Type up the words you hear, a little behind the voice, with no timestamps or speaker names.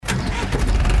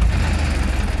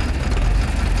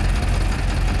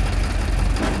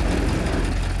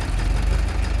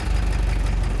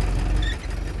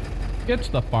It's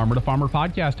the Farmer to Farmer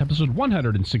podcast, episode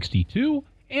 162,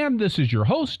 and this is your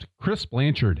host, Chris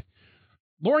Blanchard.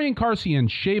 Lorian Carsey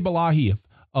and Shay Balahi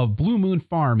of Blue Moon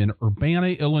Farm in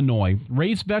Urbana, Illinois,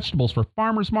 raise vegetables for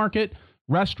farmers market,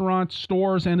 restaurants,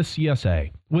 stores, and a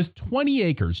CSA. With 20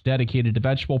 acres dedicated to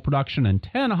vegetable production and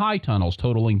 10 high tunnels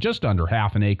totaling just under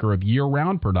half an acre of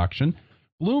year-round production,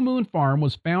 Blue Moon Farm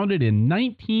was founded in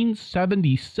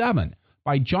 1977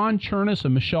 by John Chernis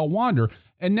and Michelle Wander,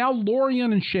 and now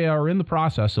Lorian and Shay are in the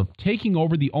process of taking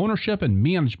over the ownership and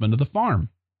management of the farm.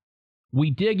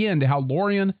 We dig into how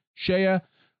Lorian, Shay,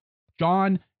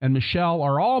 John, and Michelle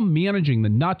are all managing the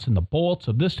nuts and the bolts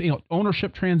of this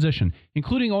ownership transition,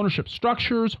 including ownership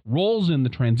structures, roles in the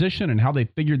transition and how they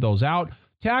figured those out,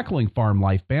 tackling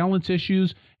farm-life balance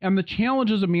issues, and the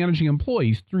challenges of managing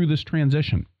employees through this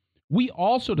transition. We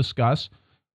also discuss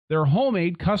their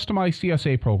homemade customized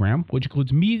CSA program, which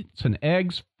includes meats and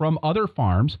eggs from other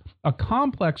farms, a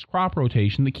complex crop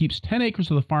rotation that keeps 10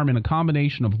 acres of the farm in a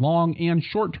combination of long and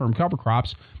short-term cover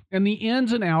crops, and the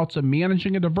ins and outs of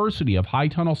managing a diversity of high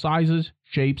tunnel sizes,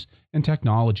 shapes, and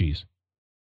technologies.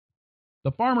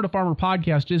 The Farmer to Farmer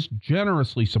podcast is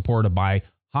generously supported by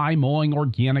High Mowing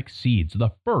Organic Seeds,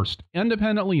 the first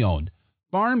independently owned,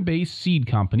 farm-based seed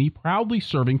company proudly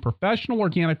serving professional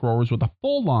organic growers with a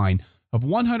full line of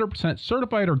 100%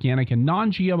 certified organic and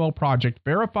non-GMO project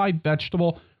verified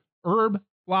vegetable, herb,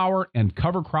 flower, and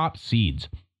cover crop seeds.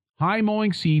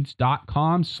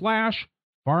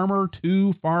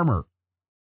 highmowingseeds.com/farmer2farmer.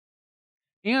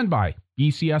 And by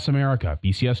BCS America.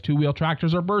 BCS two-wheel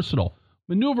tractors are versatile,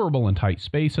 maneuverable in tight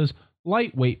spaces,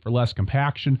 lightweight for less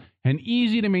compaction, and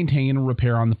easy to maintain and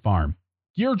repair on the farm.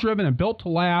 Gear-driven and built to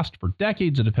last for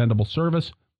decades of dependable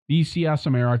service,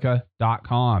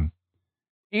 bcsamerica.com.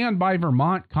 And by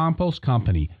Vermont Compost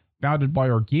Company, founded by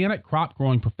organic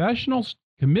crop-growing professionals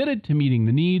committed to meeting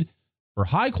the need for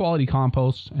high-quality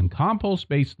composts and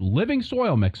compost-based living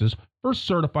soil mixes for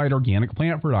certified organic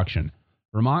plant production.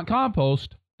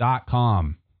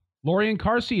 VermontCompost.com. Lorian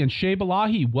Carsey and Shay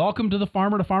Balahi, welcome to the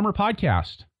Farmer to Farmer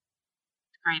podcast.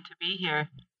 It's great to be here.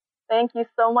 Thank you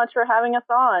so much for having us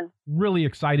on. Really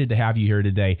excited to have you here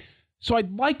today. So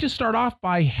I'd like to start off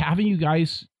by having you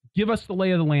guys give us the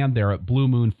lay of the land there at Blue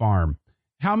Moon Farm.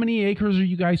 How many acres are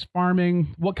you guys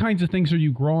farming? What kinds of things are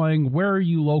you growing? Where are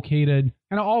you located?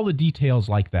 And all the details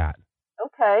like that.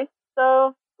 Okay,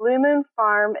 so Blue Moon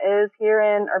Farm is here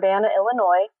in Urbana,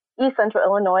 Illinois, East Central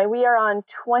Illinois. We are on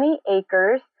 20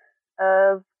 acres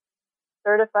of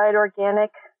certified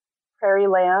organic prairie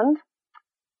land.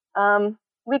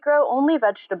 We grow only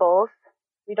vegetables.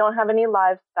 We don't have any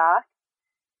livestock.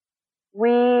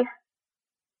 We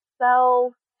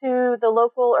sell to the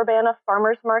local Urbana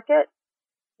farmers market.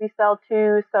 We sell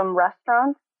to some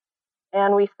restaurants,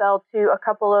 and we sell to a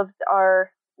couple of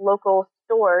our local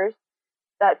stores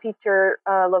that feature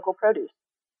local produce.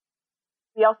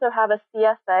 We also have a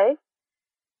CSA,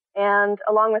 and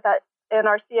along with that, in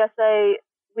our CSA,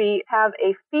 we have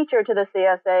a feature to the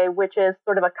CSA, which is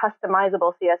sort of a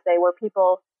customizable CSA where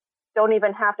people don't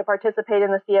even have to participate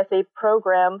in the CSA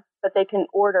program, but they can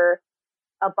order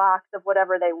a box of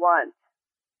whatever they want.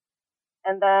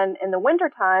 And then in the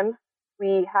wintertime,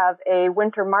 we have a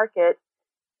winter market,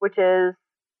 which is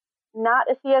not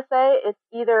a CSA. It's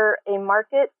either a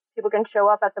market, people can show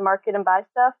up at the market and buy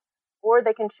stuff, or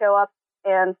they can show up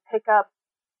and pick up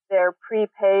their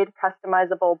prepaid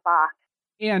customizable box.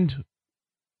 And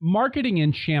marketing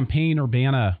in Champaign,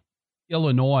 Urbana,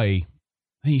 Illinois,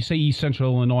 and you say East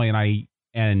Central Illinois,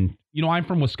 and I'm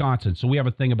from Wisconsin, so we have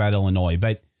a thing about Illinois,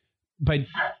 but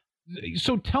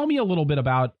so tell me a little bit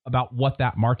about what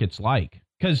that market's like,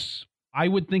 because I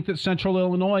would think that Central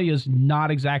Illinois is not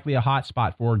exactly a hot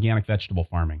spot for organic vegetable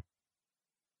farming.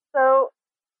 So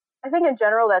I think in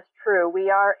general that's true. We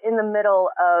are in the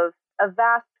middle of a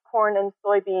vast corn and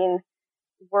soybean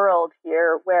world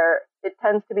here where it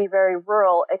tends to be very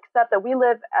rural, except that we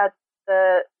live at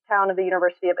the town of the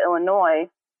University of Illinois,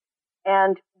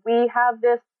 and we have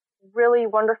this really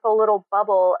wonderful little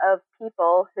bubble of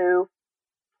people who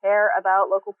care about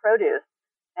local produce.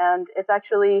 And it's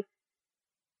actually,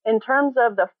 in terms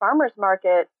of the farmers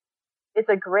market, it's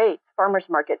a great farmers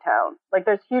market town. Like,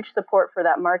 there's huge support for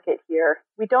that market here.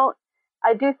 I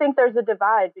do think there's a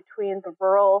divide between the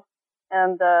rural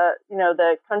and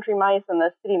the country mice and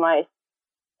the city mice.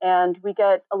 And we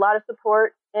get a lot of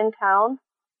support in town.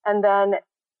 And then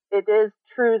it is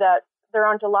true that there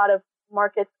aren't a lot of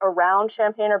markets around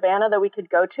Champaign-Urbana that we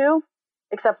could go to,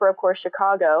 except for, of course,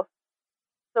 Chicago.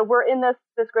 So we're in this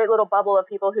great little bubble of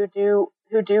people who do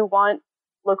want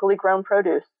locally grown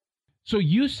produce. So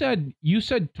you said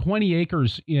 20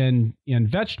 acres in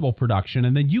vegetable production,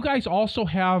 and then you guys also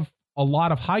have a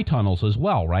lot of high tunnels as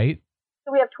well, right?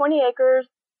 So we have 20 acres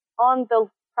on the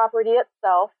property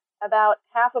itself. About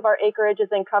half of our acreage is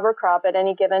in cover crop at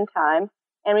any given time.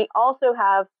 And we also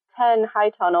have 10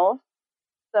 high tunnels.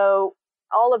 So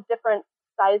all of different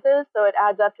sizes. So it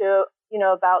adds up to,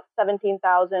 about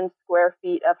 17,000 square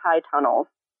feet of high tunnels.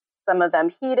 Some of them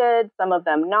heated, some of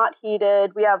them not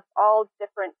heated. We have all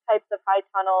different types of high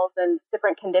tunnels and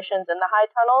different conditions in the high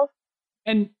tunnels.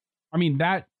 And I mean,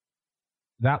 that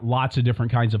lots of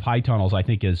different kinds of high tunnels, I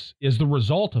think, is the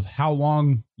result of how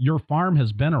long your farm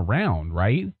has been around,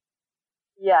 right?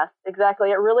 Yes,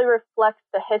 exactly. It really reflects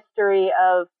the history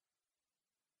of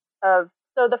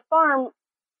so the farm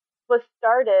was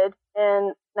started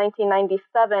in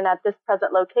 1997 at this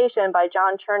present location by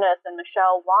John Chernus and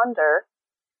Michelle Wander,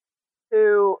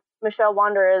 Michelle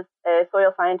Wander is a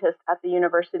soil scientist at the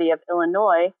University of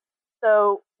Illinois.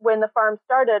 So when the farm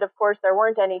started, of course, there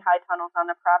weren't any high tunnels on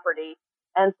the property.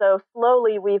 And so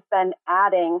slowly we've been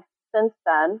adding since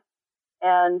then.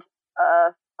 And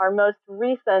our most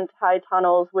recent high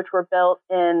tunnels, which were built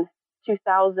in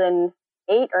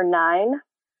 2008 or 9,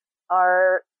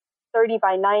 are 30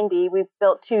 by 90. We've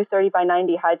built two 30 by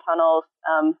 90 high tunnels.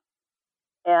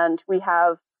 And we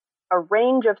have a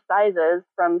range of sizes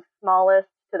from smallest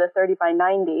to the 30 by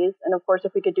 90s. And of course,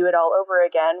 if we could do it all over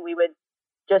again, we would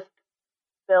just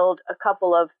build a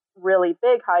couple of really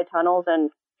big high tunnels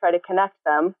and try to connect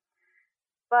them.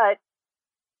 But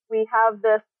we have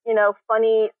this,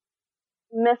 funny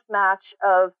mismatch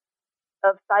of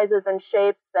sizes and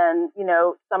shapes. And,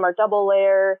 some are double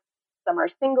layer, some are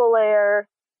single layer,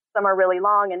 some are really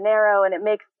long and narrow. And it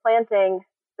makes planting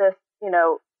this,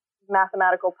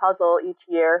 mathematical puzzle each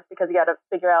year, because you got to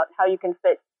figure out how you can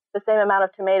fit the same amount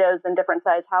of tomatoes in different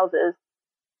size houses.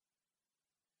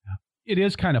 It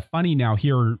is kind of funny now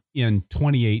here in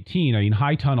 2018. I mean,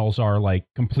 high tunnels are like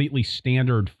completely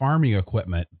standard farming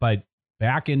equipment, but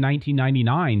back in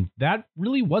 1999, that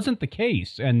really wasn't the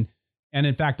case. And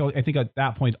in fact, I think at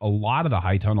that point, a lot of the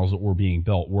high tunnels that were being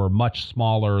built were much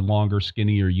smaller, longer,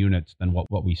 skinnier units than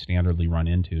what we standardly run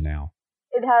into now.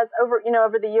 It has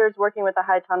over the years working with the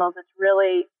high tunnels, it's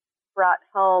really brought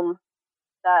home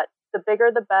that the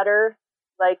bigger the better,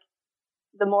 like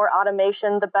the more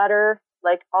automation the better,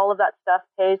 like all of that stuff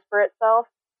pays for itself.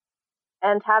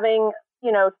 And having,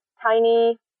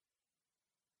 tiny,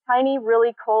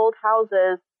 really cold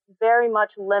houses very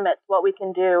much limits what we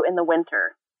can do in the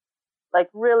winter. Like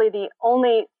really the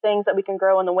only things that we can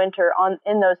grow in the winter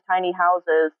in those tiny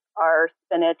houses are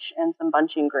spinach and some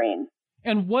bunching greens.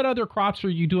 And what other crops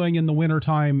are you doing in the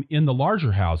wintertime in the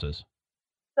larger houses?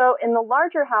 So in the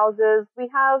larger houses, we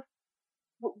have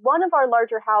one of our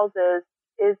larger houses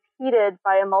is heated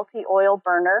by a multi-oil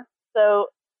burner. So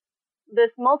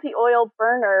this multi-oil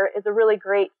burner is a really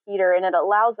great heater, and it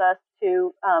allows us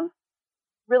to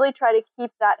really try to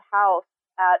keep that house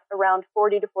at around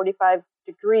 40 to 45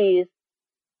 degrees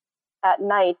at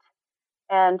night.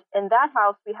 And in that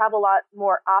house, we have a lot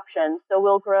more options. So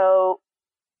we'll grow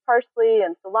parsley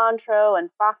and cilantro and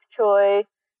bok choy,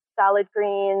 salad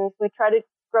greens. We try to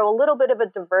grow a little bit of a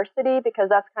diversity, because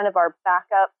that's kind of our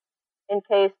backup in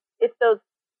case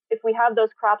if we have those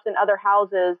crops in other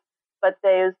houses, but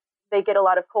they get a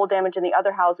lot of cold damage in the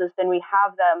other houses, then we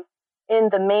have them in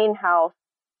the main house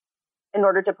in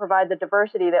order to provide the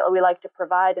diversity that we like to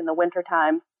provide in the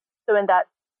wintertime. So in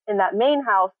that main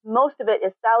house, most of it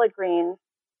is salad greens,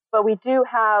 but we do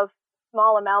have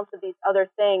small amounts of these other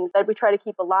things that we try to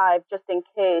keep alive just in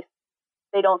case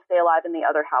they don't stay alive in the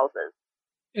other houses.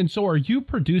 And so are you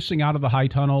producing out of the high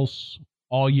tunnels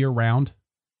all year round?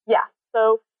 Yeah.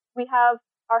 So we have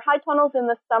our high tunnels in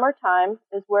the summertime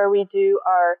is where we do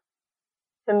our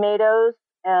tomatoes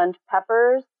and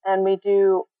peppers, and we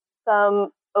do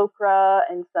some okra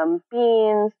and some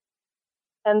beans.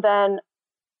 And then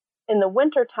in the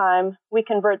wintertime, we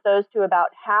convert those to about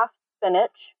half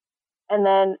spinach and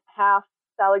then half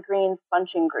salad greens,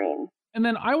 bunching greens. And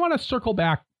then I want to circle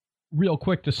back real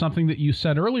quick to something that you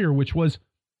said earlier, which was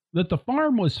that the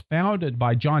farm was founded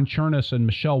by John Chernus and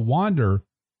Michelle Wander.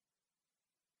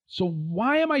 So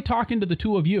why am I talking to the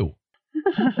two of you?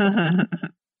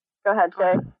 Go ahead,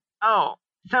 Jay. Oh,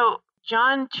 so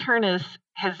John Chernus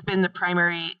has been the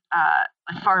primary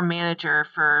farm manager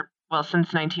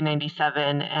since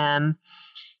 1997, and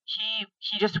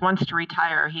he just wants to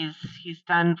retire. He's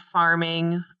done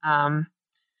farming.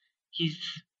 He's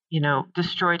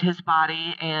destroyed his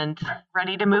body and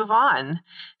ready to move on.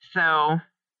 So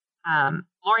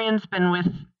Lorian's been with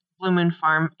Blue Moon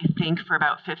Farm, I think, for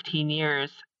about 15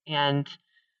 years, and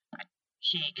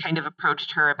he kind of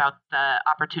approached her about the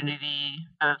opportunity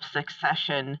of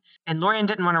succession. And Lorian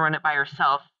didn't want to run it by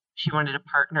herself. she wanted a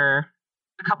partner.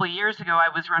 A couple of years ago, I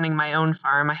was running my own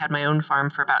farm. I had my own farm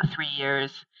for about 3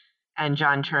 years, and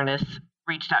John Chernus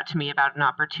reached out to me about an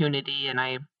opportunity, and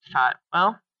I thought,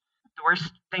 well, the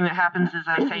worst thing that happens is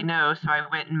I say no. So I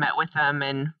went and met with them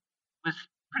and was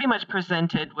pretty much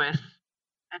presented with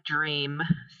a dream.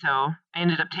 So I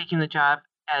ended up taking the job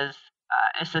as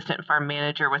assistant farm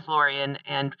manager with Lorian,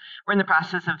 and we're in the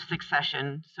process of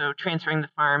succession, so transferring the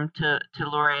farm to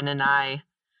Lorian and I.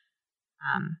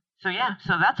 So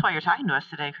that's why you're talking to us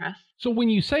today, Chris. So when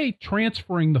you say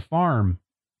transferring the farm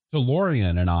to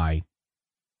Lorian and I,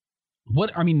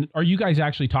 are you guys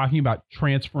actually talking about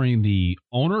transferring the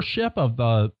ownership of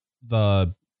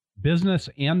the business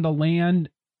and the land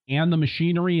and the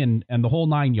machinery and the whole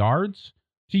 9 yards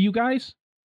to you guys?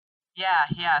 Yeah.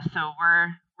 So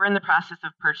we're in the process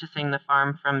of purchasing the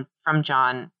farm from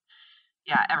John.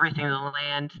 Yeah, everything, the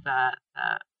land, the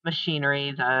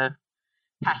machinery, the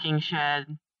packing shed,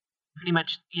 pretty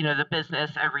much, the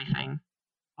business, everything.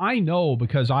 I know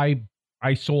because I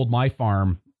sold my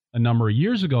farm a number of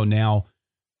years ago now,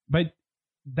 but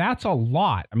that's a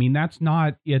lot. I mean, it's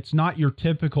not your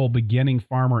typical beginning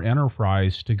farmer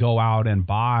enterprise to go out and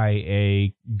buy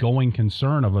a going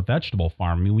concern of a vegetable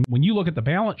farm. I mean, when you look at the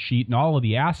balance sheet and all of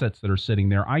the assets that are sitting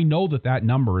there, I know that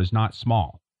number is not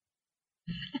small.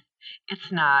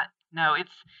 It's not. No,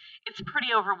 it's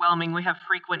pretty overwhelming. We have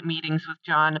frequent meetings with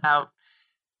John about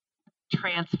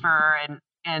transfer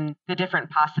and the different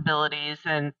possibilities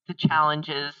and the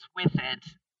challenges with it.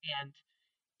 And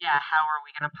yeah, how are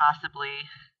we going to possibly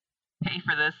pay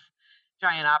for this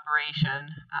giant operation?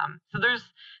 So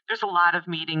there's a lot of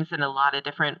meetings and a lot of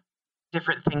different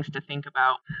things to think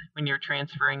about when you're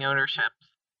transferring ownership.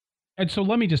 And so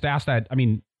let me just ask that, I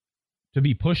mean, to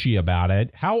be pushy about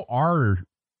it, how are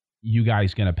you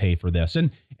guys going to pay for this?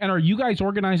 And are you guys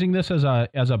organizing this as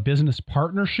a business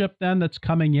partnership then that's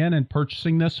coming in and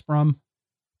purchasing this from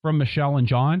Michelle and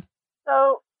John?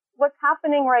 So what's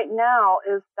happening right now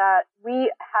is that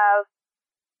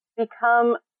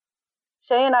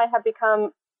Shay and I have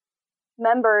become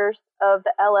members of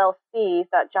the LLC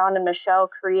that John and Michelle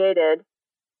created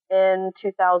in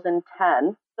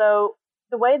 2010. So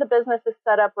the way the business is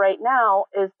set up right now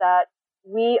is that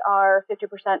we are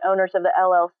 50% owners of the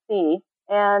LLC,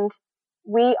 and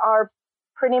we are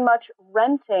pretty much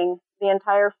renting the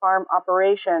entire farm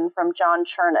operation from John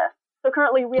Chernus. So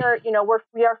currently we are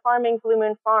farming Blue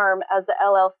Moon Farm as the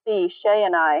LLC, Shay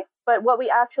and I, but what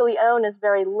we actually own is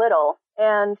very little.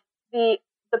 And the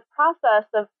process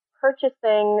of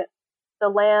purchasing the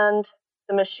land,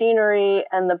 the machinery,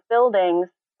 and the buildings,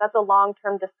 that's a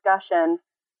long-term discussion.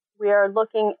 We are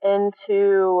looking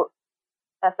into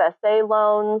FSA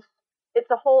loans. It's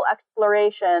a whole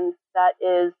exploration that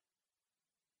is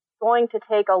going to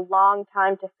take a long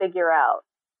time to figure out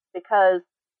because,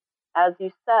 as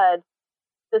you said,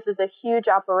 this is a huge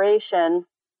operation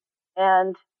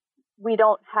and we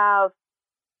don't have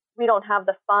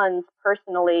the funds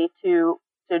personally to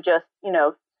just,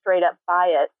 straight up buy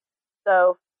it.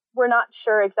 So we're not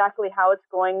sure exactly how it's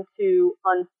going to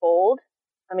unfold.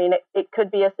 I mean, it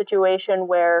could be a situation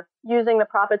where using the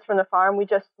profits from the farm, we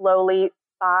just slowly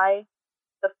buy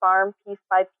the farm piece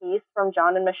by piece from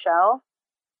John and Michelle,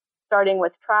 starting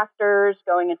with tractors,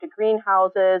 going into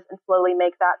greenhouses, and slowly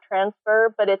make that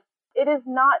transfer. But it is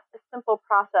not a simple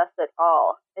process at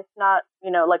all. It's not,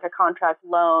 like a contract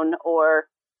loan or,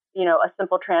 a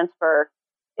simple transfer.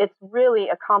 It's really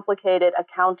a complicated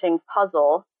accounting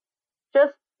puzzle.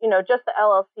 Just the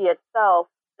LLC itself,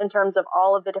 in terms of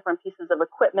all of the different pieces of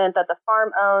equipment that the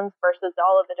farm owns versus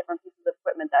all of the different pieces of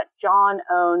equipment that John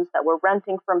owns that we're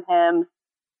renting from him.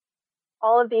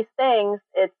 All of these things,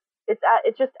 it's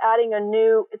just adding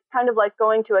it's kind of like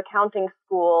going to accounting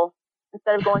school.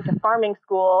 Instead of going to farming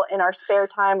school, in our spare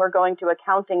time, we're going to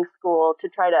accounting school to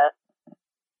try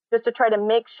to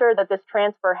make sure that this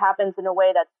transfer happens in a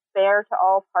way that's fair to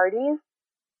all parties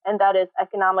and that is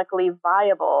economically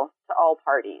viable to all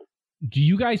parties. Do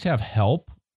you guys have help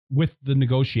with the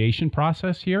negotiation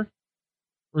process here?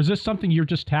 Or is this something you're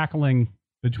just tackling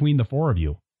between the four of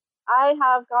you? I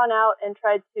have gone out and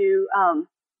tried to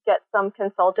get some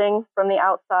consulting from the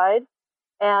outside.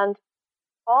 And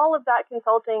all of that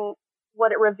consulting,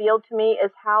 what it revealed to me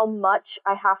is how much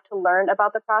I have to learn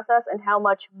about the process and how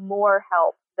much more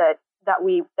help that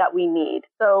we need.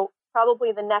 So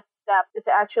probably the next step is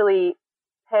to actually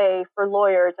pay for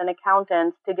lawyers and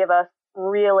accountants to give us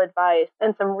real advice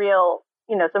and some real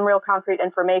concrete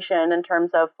information in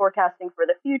terms of forecasting for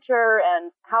the future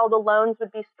and how the loans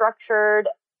would be structured.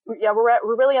 Yeah, we're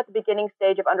really at the beginning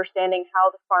stage of understanding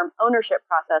how the farm ownership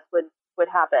process would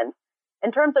happen.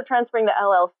 In terms of transferring the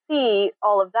LLC,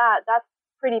 all of that's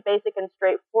pretty basic and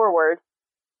straightforward.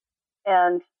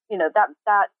 And,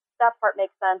 that part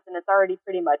makes sense and it's already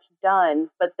pretty much done.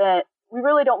 But then we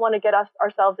really don't want to get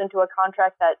ourselves into a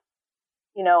contract that,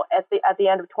 at the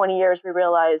end of 20 years, we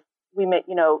realized we made,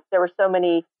 there were so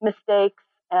many mistakes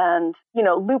and,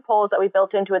 loopholes that we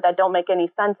built into it that don't make any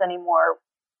sense anymore.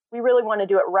 We really want to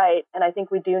do it right. And I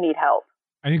think we do need help.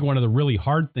 I think one of the really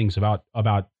hard things about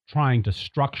trying to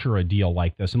structure a deal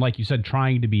like this, and like you said,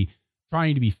 trying to be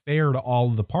fair to all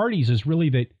of the parties, is really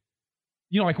that,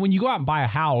 like when you go out and buy a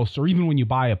house, or even when you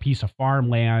buy a piece of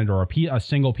farmland or a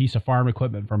single piece of farm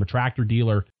equipment from a tractor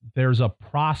dealer, there's a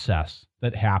process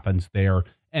that happens there,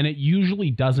 and it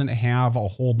usually doesn't have a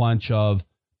whole bunch of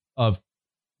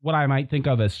what I might think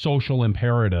of as social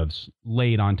imperatives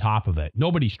laid on top of it.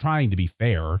 Nobody's trying to be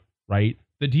fair, right?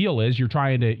 The deal is you're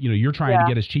trying to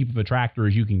get as cheap of a tractor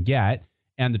as you can get,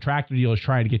 and the tractor dealer is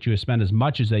trying to get you to spend as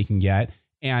much as they can get,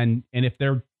 and if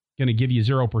they're going to give you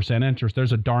 0% interest,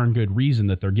 there's a darn good reason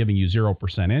that they're giving you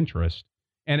 0% interest.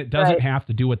 And it doesn't have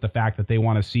to do with the fact that they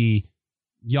want to see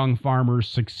young farmers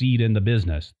succeed in the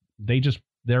business. It's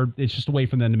just a way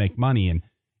for them to make money. And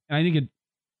I think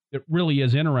it really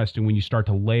is interesting when you start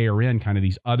to layer in kind of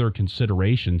these other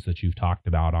considerations that you've talked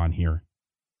about on here.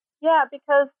 Yeah,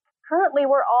 because currently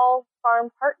we're all farm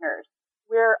partners.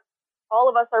 All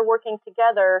of us are working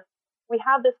together. We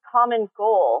have this common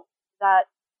goal that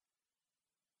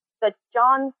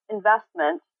John's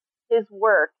investment, his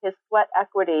work, his sweat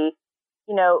equity,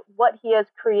 what he has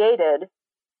created,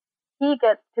 he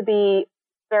gets to be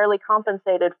fairly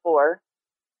compensated for,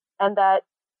 and that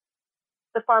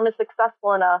the farm is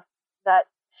successful enough that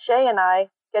Shay and I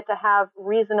get to have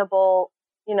reasonable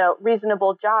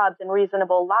jobs and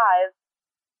reasonable lives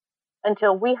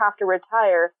until we have to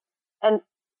retire. And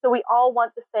so we all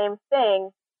want the same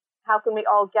thing. How can we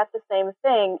all get the same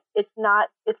thing? It's not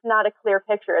a clear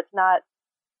picture. It's not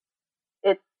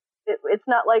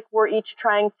like we're each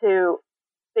trying to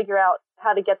figure out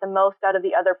how to get the most out of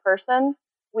the other person.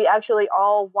 We actually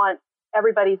all want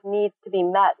everybody's needs to be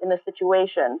met in the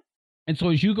situation. And so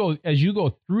as you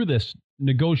go through this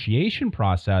negotiation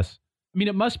process, I mean,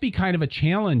 it must be kind of a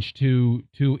challenge to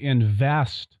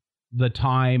invest the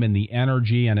time and the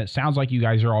energy, and it sounds like you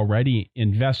guys are already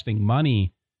investing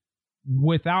money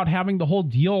without having the whole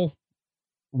deal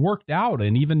worked out,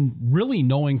 and even really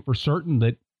knowing for certain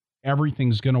that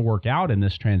everything's going to work out in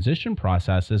this transition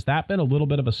process. Has that been a little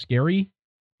bit of a scary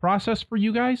process for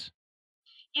you guys?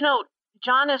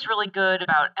 John is really good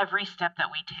about every step that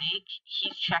we take.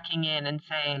 He's checking in and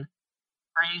saying,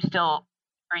 are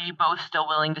you both still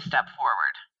willing to step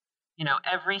forward?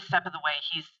 Every step of the way,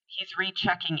 he's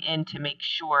rechecking in to make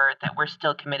sure that we're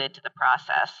still committed to the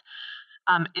process.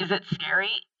 Is it scary?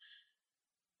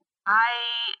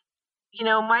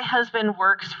 My husband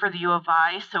works for the U of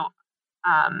I, so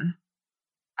I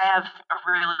have a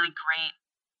really great,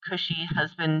 cushy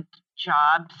husband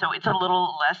job, so it's a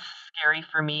little less scary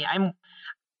for me.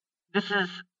 This is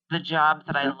the job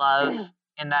that I love,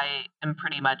 and I am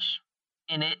pretty much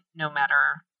in it no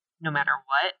matter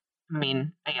what. I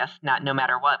mean, I guess not no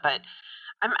matter what, but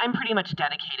I'm pretty much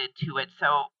dedicated to it.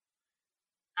 So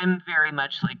I'm very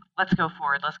much like, let's go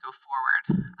forward.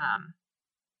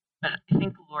 But I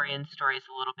think Lorian's story is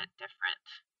a little bit different.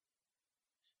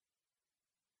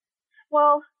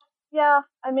 Well, yeah,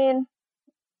 I mean,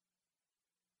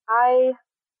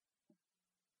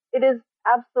 it is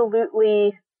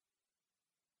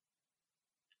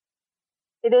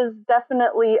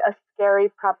definitely a scary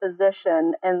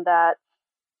proposition in that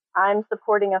I'm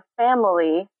supporting a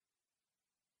family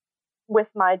with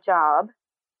my job,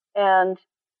 and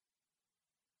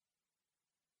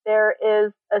there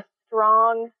is a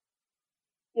strong,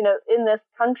 in this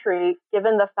country,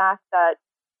 given the fact that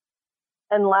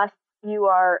unless you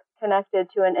are connected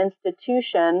to an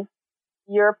institution,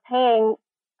 you're paying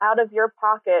out of your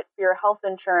pocket for your health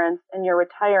insurance and your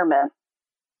retirement.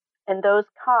 And those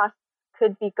costs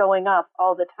could be going up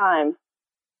all the time.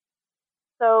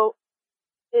 So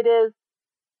it is,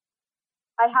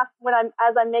 as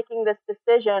I'm making this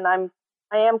decision,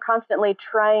 I am constantly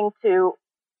trying to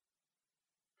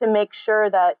make sure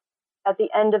that at the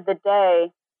end of the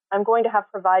day, I'm going to have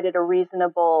provided a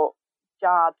reasonable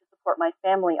job to support my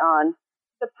family on.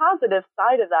 The positive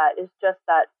side of that is just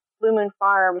that Blue Moon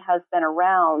Farm has been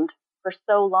around for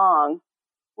so long.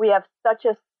 We have such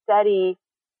a steady,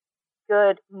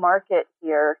 good market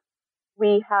here.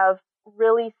 We have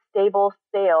really stable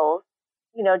sales.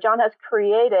 John has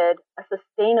created a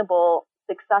sustainable,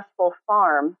 successful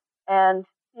farm. And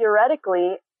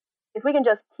theoretically, if we can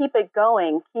just keep it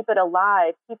going, keep it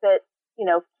alive, keep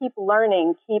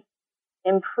learning, keep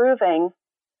improving,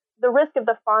 the risk of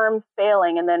the farm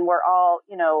failing and then we're all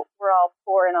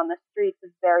poor and on the streets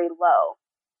is very low.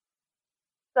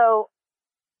 So,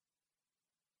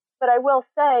 but I will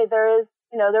say there is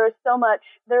so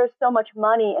much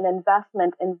money and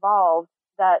investment involved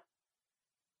that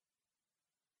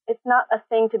it's not a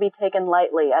thing to be taken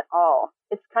lightly at all.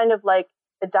 It's kind of like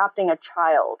adopting a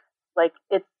child. Like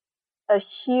it's a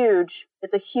huge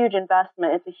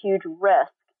investment. It's a huge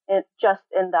risk. Just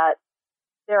in that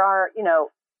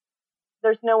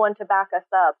there's no one to back us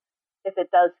up if it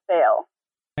does fail.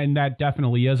 And that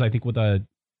definitely is, I think, with a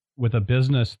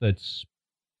business that's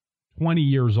 20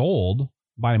 years old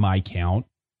by my count.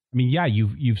 I mean, yeah,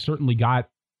 you've certainly got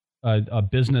a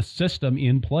business system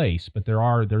in place, but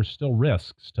there's still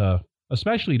risks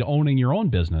especially to owning your own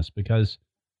business, because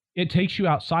it takes you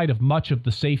outside of much of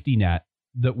the safety net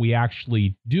that we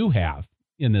actually do have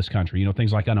in this country.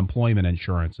 Things like unemployment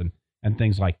insurance and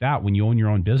things like that. When you own your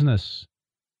own business,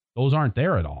 those aren't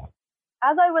there at all.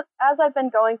 As I've been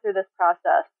going through this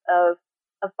process of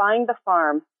buying the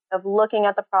farm, of looking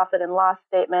at the profit and loss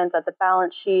statements, at the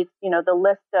balance sheets, the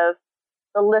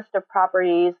list of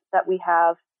properties that we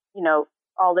have,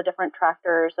 all the different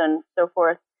tractors and so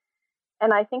forth.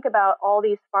 And I think about all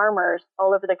these farmers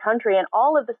all over the country and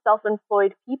all of the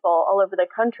self-employed people all over the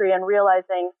country, and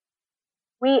realizing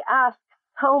we ask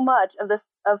so much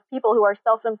of people who are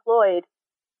self-employed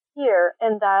here,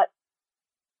 and that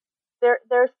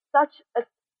it's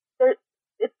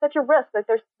such a risk. Like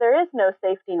there is no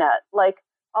safety net. Like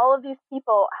all of these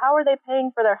people, how are they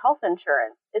paying for their health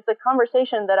insurance? It's a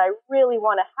conversation that I really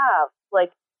want to have.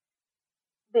 Like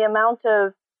the amount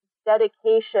of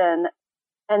dedication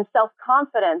and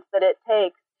self-confidence that it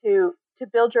takes to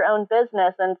build your own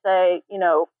business and say,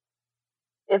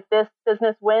 if this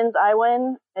business wins, I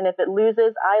win, and if it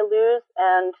loses, I lose,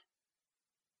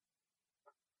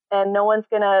 and no one's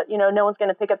gonna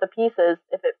pick up the pieces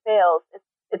if it fails.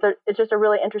 It's just a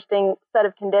really interesting set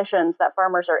of conditions that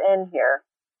farmers are in here.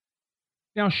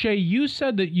 Now, Shay, you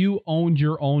said that you owned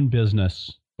your own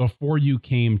business before you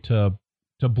came to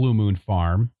Blue Moon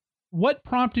Farm. What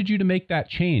prompted you to make that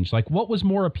change? Like, what was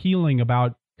more appealing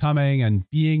about coming and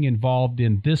being involved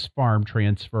in this farm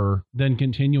transfer than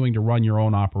continuing to run your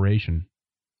own operation?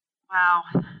 Wow,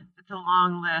 it's a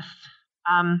long list.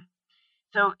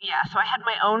 So I had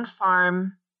my own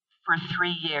farm for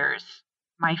 3 years.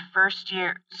 My first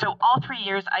year, so all 3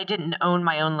 years, I didn't own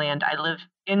my own land. I lived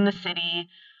in the city.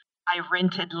 I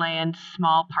rented land,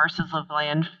 small parcels of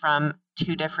land from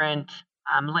two different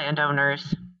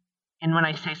landowners. And when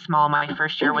I say small, my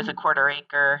first year was a quarter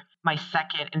acre. My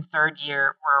second and third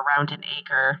year were around an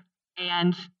acre.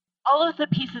 And all of the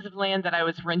pieces of land that I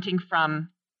was renting from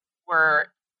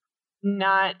were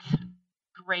not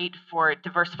great for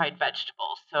diversified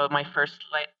vegetables. So my first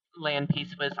land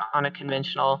piece was on a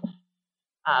conventional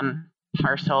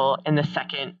parcel. And the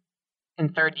second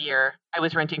and third year, I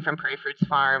was renting from Prairie Fruits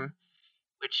Farm,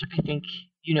 which I think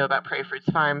you know about Prairie Fruits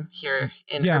Farm here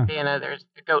in Urbana. There's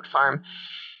a goat farm.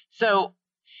 So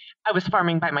I was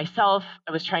farming by myself.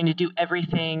 I was trying to do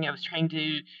everything. I was trying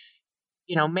to,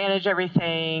 manage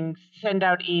everything, send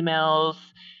out emails,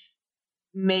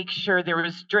 make sure there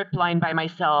was drip line by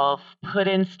myself, put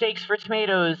in stakes for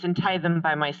tomatoes and tie them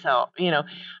by myself, a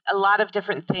lot of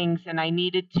different things. And I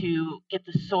needed to get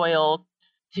the soil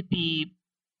to be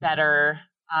better.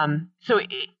 So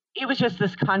it was just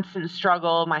this constant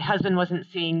struggle. My husband wasn't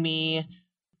seeing me.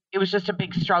 It was just a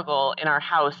big struggle in our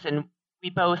house. And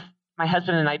my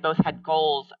husband and I both had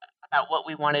goals about what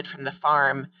we wanted from the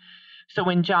farm. So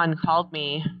when John called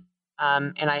me,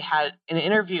 and I had an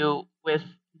interview with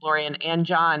Lorian and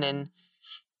John, and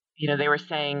they were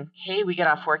saying, "Hey, we get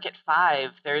off work at 5.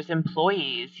 There's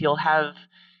employees. You'll have,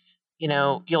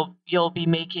 you'll be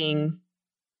making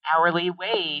hourly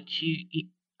wage.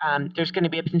 There's going to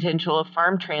be a potential of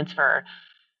farm transfer.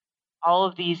 All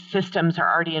of these systems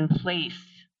are already in place."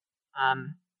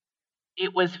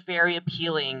 It was very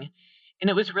appealing, and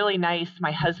it was really nice.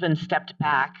 My husband stepped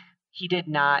back. He did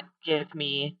not give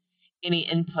me any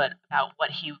input about what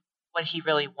he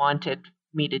really wanted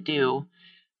me to do.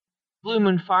 Blue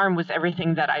Moon Farm was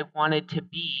everything that I wanted to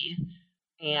be,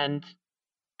 and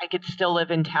I could still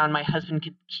live in town. My husband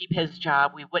could keep his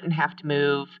job. We wouldn't have to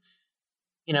move.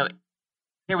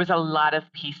 There was a lot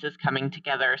of pieces coming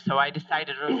together. So I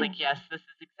decided, I was like, yes, this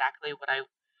is exactly what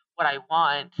I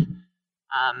want.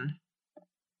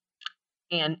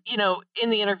 And, in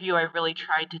the interview, I really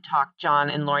tried to talk John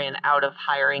and Lorian out of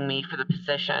hiring me for the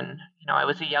position. I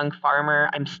was a young farmer.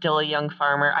 I'm still a young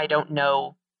farmer. I don't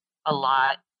know a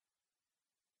lot.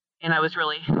 And I was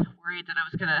really worried that I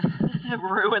was going to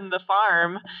ruin the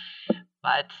farm.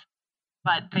 But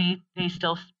they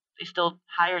still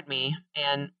hired me,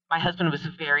 and my husband was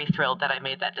very thrilled that I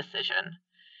made that decision.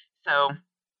 So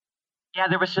yeah,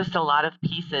 there was just a lot of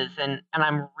pieces, and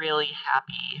I'm really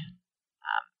happy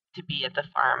to be at the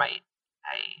farm. I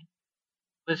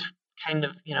was kind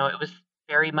of, it was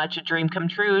very much a dream come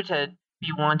true to be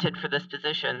wanted for this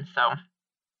position. So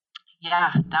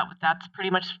yeah, that's pretty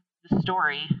much the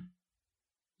story.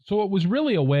 So it was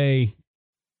really a way,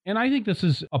 and I think this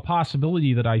is a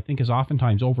possibility that I think is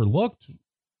oftentimes overlooked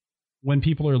when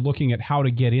people are looking at how to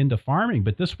get into farming,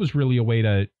 but this was really a way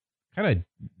to kind of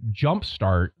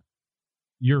jumpstart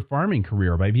your farming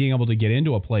career by being able to get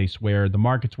into a place where the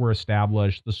markets were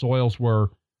established, the soils were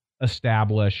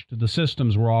established, the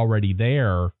systems were already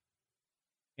there,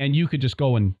 and you could just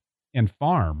go and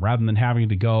farm rather than having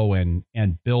to go and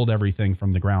build everything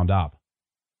from the ground up.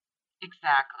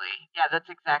 Exactly. Yeah, that's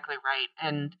exactly right.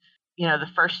 And the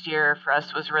first year for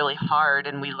us was really hard,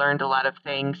 and we learned a lot of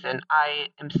things, and I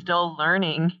am still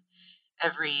learning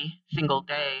every single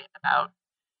day about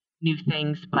new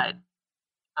things, but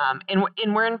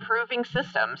and we're improving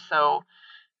systems. So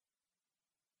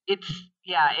it's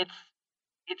yeah,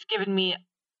 it's given me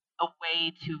a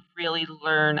way to really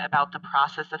learn about the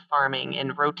process of farming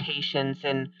and rotations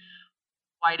and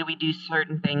why do we do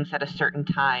certain things at a certain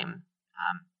time.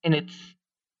 And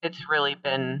it's really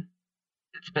been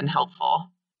helpful.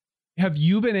 Have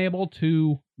you been able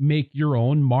to make your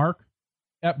own mark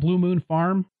at Blue Moon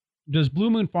Farm? Does Blue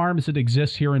Moon Farm, as it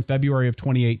exists here in February of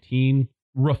 2018,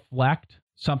 reflect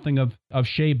something of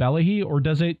Shea Belahy, or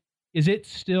is it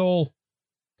still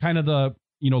kind of the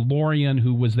Lorian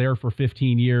who was there for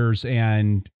 15 years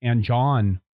and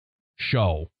John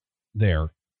show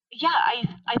there? Yeah,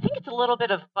 I think it's a little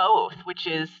bit of both, which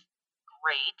is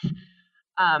great.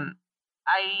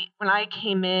 When I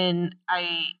came in,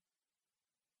 I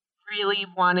really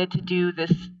wanted to do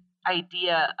this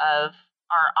idea of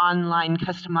our online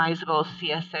customizable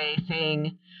CSA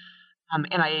thing,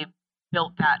 and I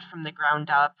built that from the ground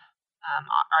up.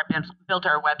 I built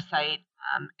our website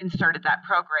and started that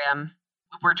program.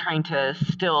 We're trying to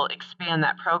still expand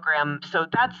that program, so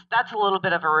that's a little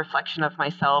bit of a reflection of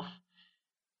myself,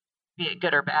 be it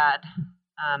good or bad.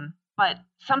 But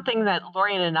something that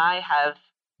Lorian and I have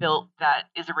built that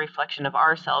is a reflection of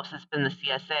ourselves has been the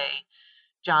CSA.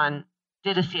 John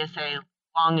did a CSA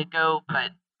long ago,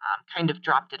 but kind of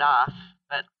dropped it off.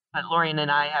 But Lorian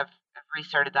and I have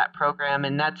restarted that program,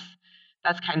 and that's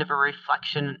kind of a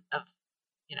reflection of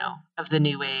of the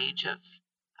new age of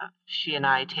she and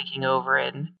I taking over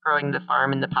and growing the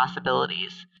farm and the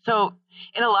possibilities. So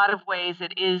in a lot of ways,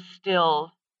 it is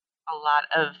still a lot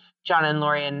of John and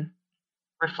Lorian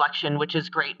reflection, which is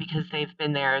great because they've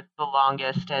been there the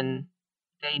longest and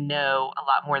they know a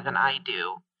lot more than I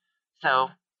do. So,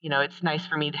 it's nice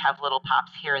for me to have little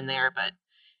pops here and there, but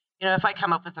if I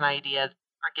come up with an idea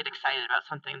or get excited about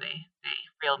something, they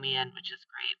reel me in, which is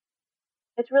great.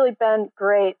 It's really been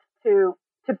great to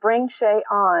bring Shea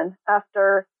on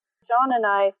after John and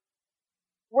I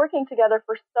working together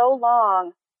for so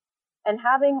long and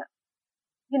having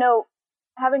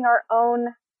our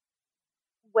own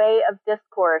way of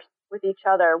discourse with each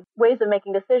other, ways of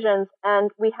making decisions,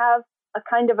 and we have a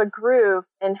kind of a groove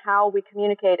in how we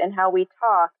communicate and how we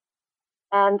talk.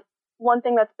 And one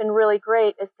thing that's been really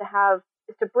great is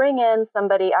to bring in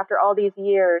somebody after all these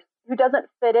years who doesn't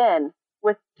fit in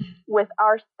with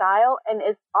our style and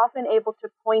is often able to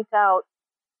point out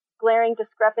glaring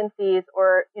discrepancies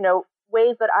or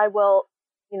ways that I will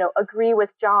agree with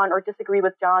John or disagree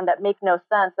with John that make no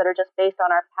sense, that are just based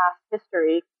on our past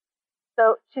history.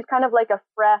 So she's kind of like a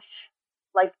fresh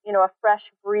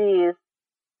breeze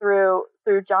through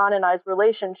John and I's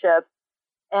relationship,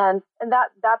 and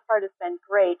that part has been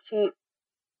great.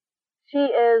 She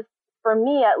is, for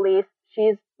me at least,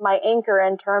 she's my anchor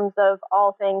in terms of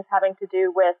all things having to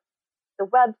do with the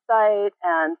website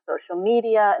and social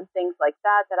media and things like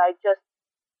that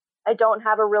I don't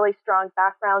have a really strong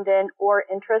background in or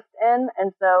interest in,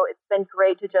 and so it's been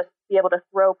great to just be able to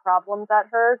throw problems at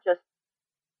her, just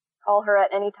call her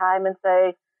at any time and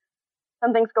say,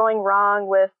 something's going wrong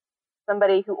with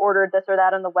somebody who ordered this or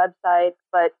that on the website,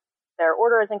 but their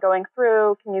order isn't going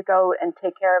through. Can you go and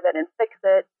take care of it and fix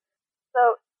it?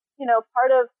 So,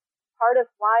 part of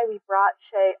why we brought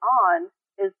Shea on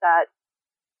is that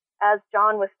as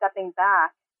John was stepping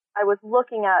back, I was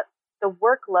looking at the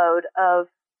workload of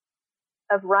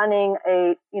running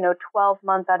a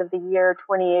 12-month out of the year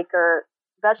 20-acre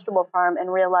vegetable farm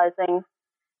and realizing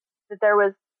that there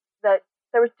was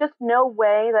just no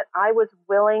way that I was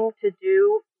willing to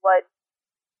do what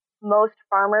most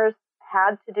farmers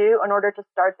had to do in order to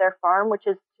start their farm, which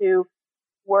is to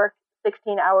work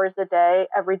 16 hours a day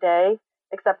every day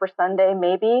except for Sunday,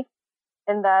 maybe.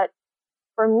 And that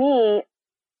for me,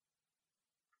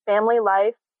 family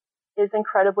life is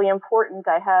incredibly important.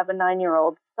 I have a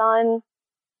 9-year-old son.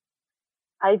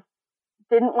 I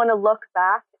didn't want to look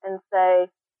back and say,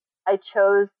 I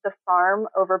chose the farm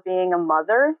over being a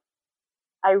mother.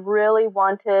 I really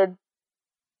want to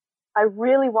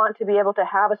be able to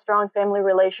have a strong family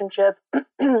relationship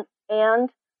and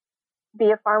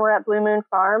be a farmer at Blue Moon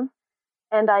Farm.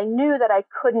 And I knew that I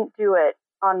couldn't do it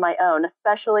on my own,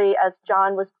 especially as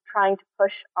John was trying to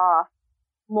push off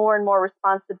more and more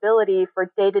responsibility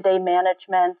for day-to-day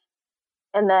management,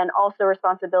 and then also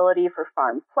responsibility for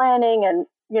farm planning, and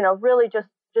really just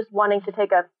wanting to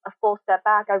take a full step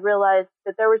back. I realized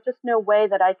that there was just no way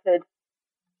that I could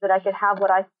have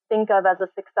what I think of as a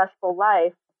successful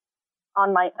life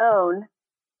on my own.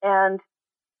 And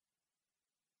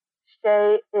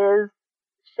Shay is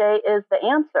the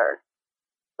answer.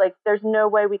 Like, there's no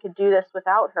way we could do this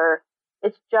without her.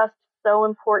 It's just so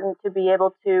important to be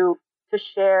able to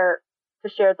share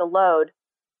the load.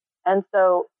 And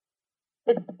so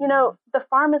it's, the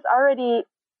farm is already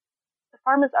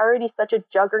such a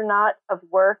juggernaut of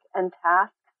work and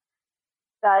tasks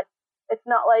that it's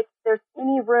not like there's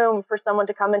any room for someone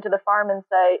to come into the farm and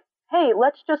say, hey,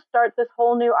 let's just start this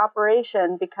whole new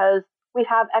operation because we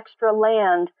have extra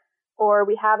land, or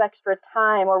we have extra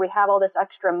time, or we have all this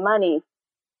extra money.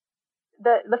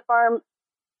 The farm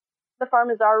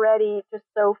is already just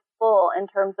so full in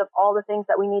terms of all the things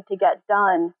that we need to get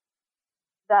done,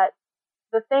 that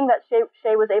the thing that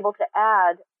Shay was able to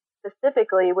add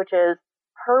specifically, which is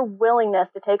her willingness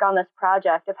to take on this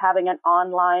project of having an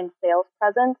online sales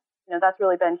presence, that's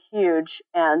really been huge,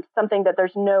 and something that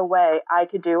there's no way I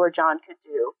could do or John could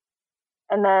do.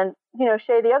 And then,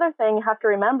 Shay, the other thing you have to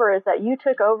remember is that you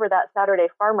took over that Saturday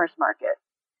farmers market.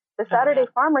 The Saturday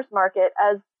farmers market,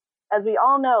 as we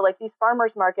all know, like, these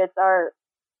farmers markets are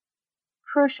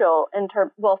crucial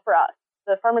for us.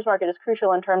 The farmers market is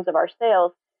crucial in terms of our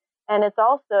sales, and it's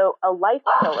also a life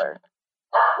killer.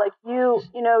 Like, you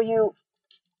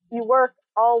work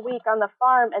all week on the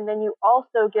farm, and then you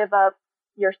also give up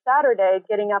your Saturday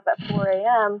getting up at 4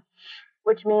 a.m.,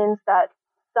 which means that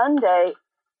Sunday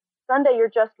you're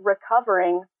just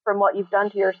recovering from what you've done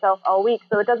to yourself all week.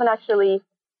 So it doesn't actually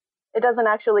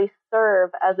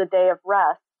serve as a day of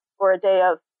rest or a day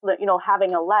of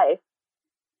having a life.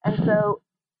 And so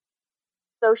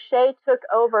Shay took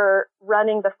over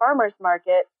running the farmers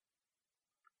market,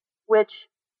 which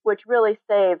really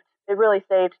saved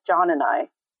John and I.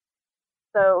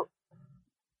 So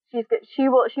she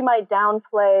might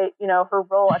downplay her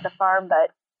role at the farm,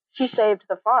 but she saved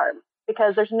the farm,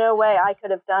 because there's no way I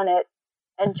could have done it.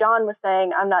 And John was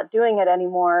saying, I'm not doing it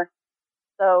anymore.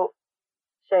 So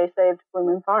Shay saved Blue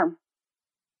Moon Farm.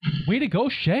 Way to go,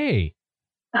 Shay.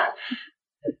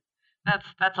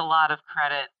 That's a lot of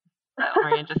credit that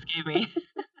Lorian just gave me.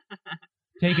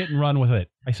 Take it and run with it.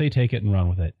 I say take it and run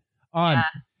with it. Yeah.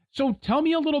 So tell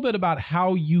me a little bit about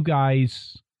how you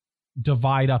guys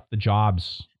divide up the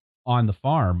jobs on the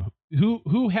farm.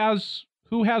 Who has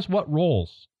what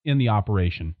roles in the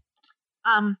operation?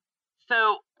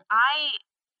 So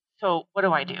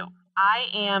what do? I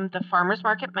am the farmers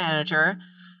market manager.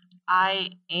 I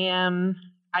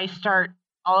start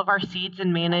all of our seeds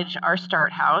and manage our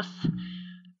start house.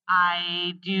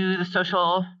 I do the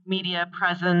social media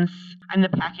presence. I'm the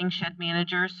packing shed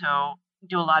manager, so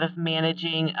do a lot of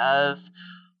managing of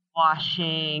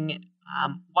washing,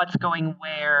 what's going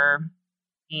where,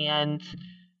 and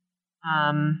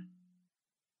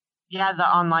the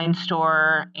online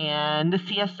store and the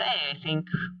CSA. I think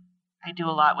I do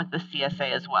a lot with the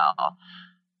CSA as well.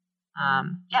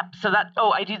 So that.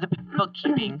 Oh, I do the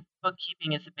bookkeeping.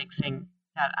 Bookkeeping is a big thing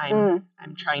that I'm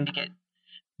trying to get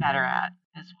better at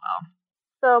as well.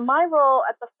 So my role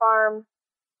at the farm,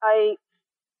 I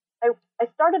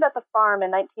started at the farm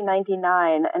in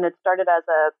 1999, and it started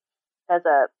as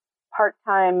a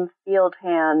part-time field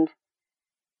hand.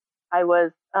 I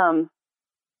was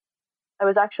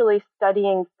actually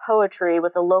studying poetry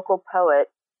with a local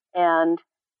poet, and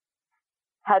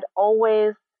had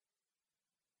always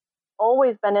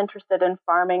been interested in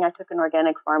farming. I took an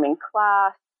organic farming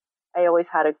class. I always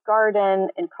had a garden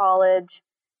in college,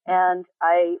 and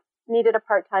I needed a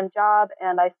part-time job,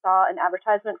 and I saw an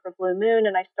advertisement for Blue Moon,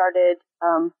 and I started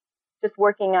just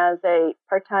working as a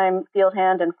part-time field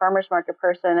hand and farmers market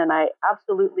person, and I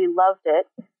absolutely loved it.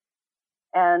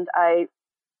 And I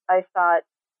thought,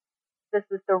 this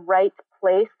is the right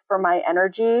place for my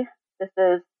energy. This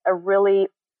is a really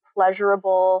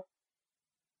pleasurable,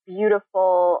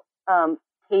 beautiful,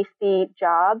 tasty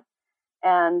job.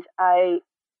 And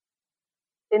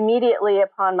immediately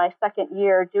upon my second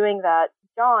year doing that,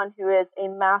 John, who is a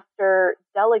master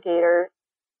delegator,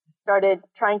 started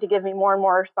trying to give me more and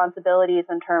more responsibilities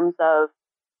in terms of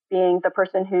being the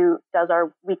person who does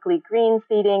our weekly green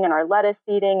seeding and our lettuce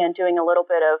seeding and doing a little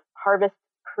bit of harvest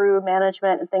crew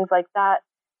management and things like that.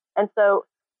 And so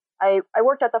I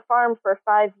worked at the farm for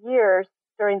 5 years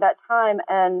during that time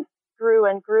and grew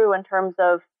in terms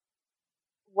of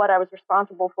what I was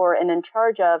responsible for and in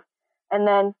charge of. And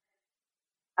then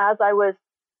as I was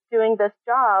doing this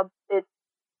job, it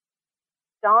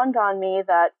dawned on me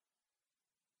that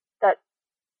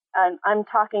and I'm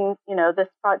talking, this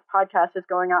podcast is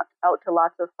going out to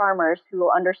lots of farmers who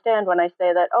will understand when I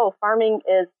say that, farming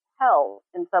is hell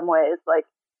in some ways. Like,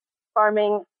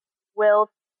 farming will,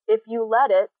 if you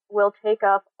let it, will take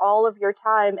up all of your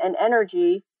time and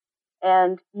energy,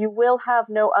 and you will have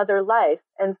no other life.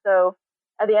 And so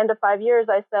at the end of 5 years,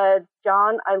 I said,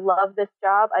 John, I love this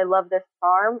job. I love this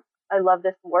farm. I love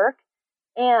this work.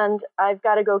 And I've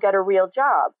got to go get a real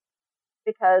job,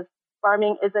 because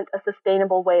farming isn't a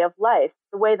sustainable way of life.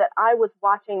 The way that I was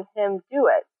watching him do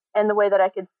it and the way that I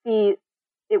could see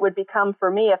it would become for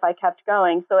me if I kept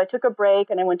going. So I took a break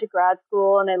and I went to grad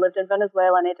school and I lived in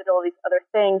Venezuela and I did all these other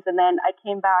things. And then I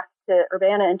came back to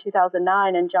Urbana in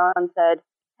 2009 and John said,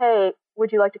 hey,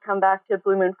 would you like to come back to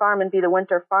Blue Moon Farm and be the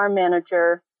winter farm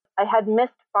manager? I had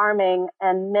missed farming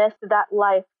and missed that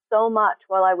life so much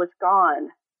while I was gone.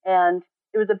 And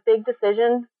it was a big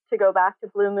decision to go back to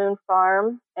Blue Moon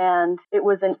Farm, and it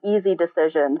was an easy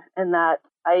decision in that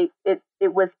it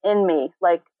was in me.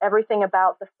 Like, everything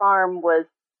about the farm was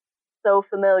so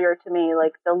familiar to me,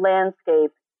 like the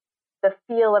landscape, the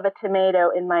feel of a tomato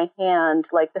in my hand,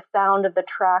 like the sound of the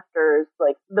tractors,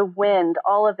 like the wind,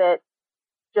 all of it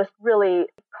just really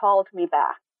called me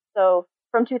back. So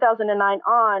from 2009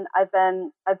 on, I've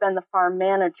been the farm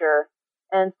manager.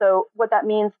 And so what that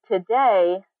means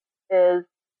today is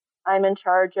I'm in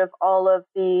charge of all of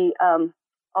the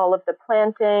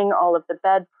planting, all of the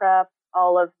bed prep,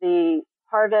 all of the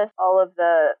harvest, all of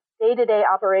the day-to-day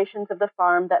operations of the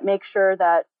farm that make sure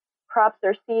that crops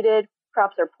are seeded,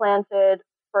 crops are planted,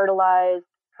 fertilized,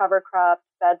 cover cropped,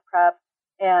 bed prepped,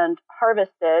 and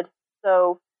harvested.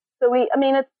 So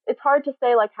it's hard to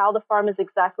say like how the farm is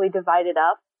exactly divided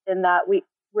up, in that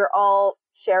we're all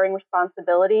sharing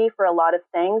responsibility for a lot of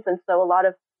things, and so a lot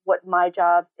of what my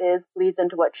job is bleeds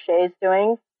into what Shay's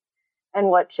doing, and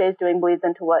what Shay's doing bleeds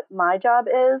into what my job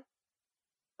is.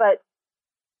 But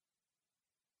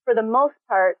for the most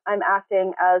part, I'm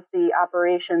acting as the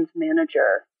operations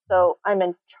manager. So I'm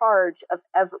in charge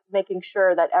of making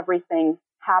sure that everything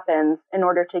happens in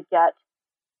order to get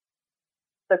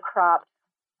the crops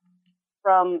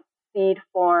from seed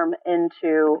form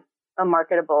into a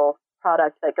marketable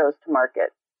product that goes to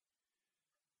market.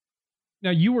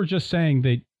 Now, you were just saying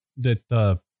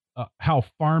that how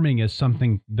farming is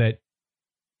something that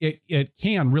it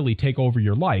can really take over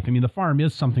your life. I mean, the farm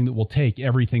is something that will take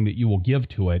everything that you will give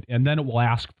to it, and then it will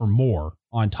ask for more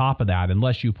on top of that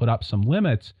unless you put up some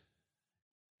limits.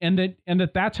 And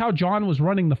that's how John was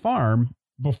running the farm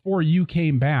before you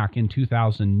came back in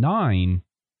 2009.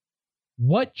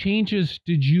 What changes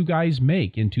did you guys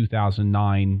make in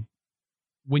 2009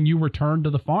 when you returned to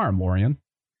the farm, Lorian?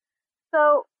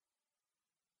 So,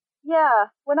 yeah,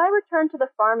 when I returned to the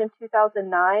farm in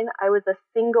 2009, I was a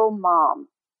single mom.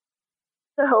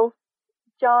 So,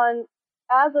 John,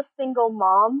 as a single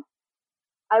mom,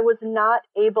 I was not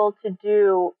able to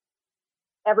do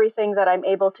everything that I'm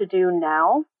able to do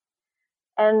now.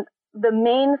 And the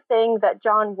main thing that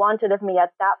John wanted of me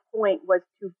at that point was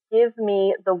to give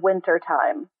me the winter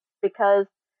time, because,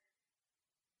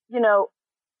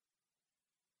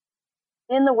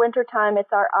 in the wintertime,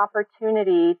 it's our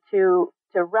opportunity to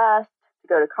rest, to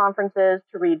go to conferences,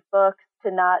 to read books,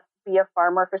 to not be a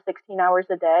farmer for 16 hours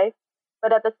a day.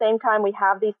 But at the same time, we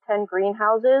have these 10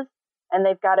 greenhouses and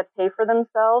they've got to pay for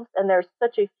themselves. And there's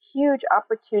such a huge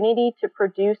opportunity to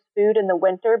produce food in the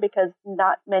winter because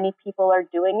not many people are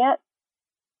doing it.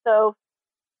 So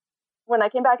when I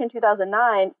came back in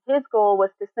 2009, his goal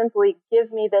was to simply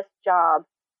give me this job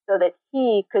so that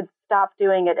he could stop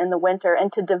doing it in the winter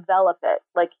and to develop it.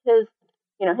 Like his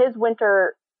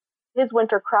winter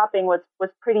cropping was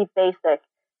pretty basic,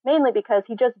 mainly because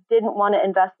he just didn't want to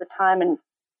invest the time in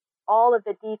all of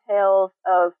the details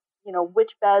of,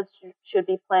 which beds should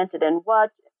be planted in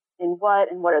what, and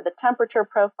what are the temperature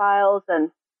profiles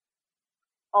and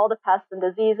all the pests and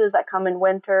diseases that come in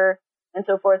winter and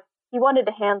so forth. He wanted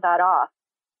to hand that off.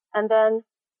 And then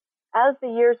as the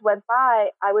years went by,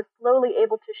 I was slowly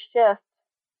able to shift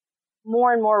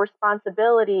more and more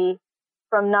responsibility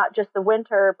from not just the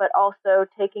winter, but also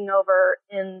taking over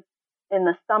in in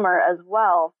the summer as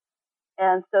well.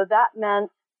 And so that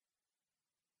meant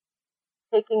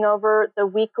taking over the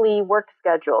weekly work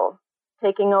schedule,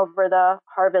 taking over the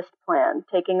harvest plan,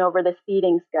 taking over the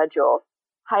seeding schedule,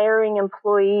 hiring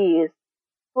employees.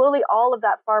 Slowly, all of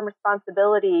that farm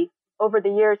responsibility over the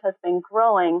years has been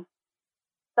growing,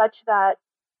 such that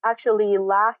actually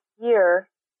last year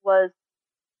was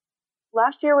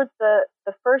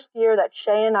the first year that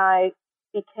Shay and I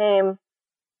became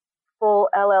full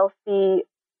LLC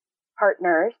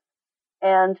partners,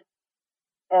 and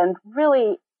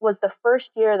really was the first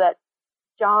year that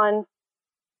John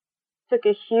took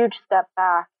a huge step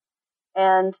back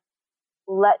and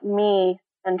let me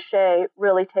and Shay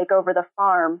really take over the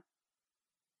farm,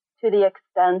 to the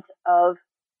extent of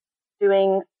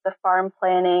doing the farm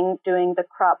planning, doing the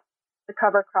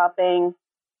cover cropping,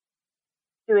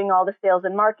 doing all the sales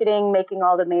and marketing, making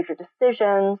all the major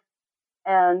decisions.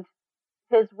 And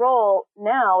his role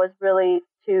now is really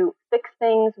to fix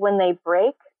things when they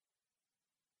break,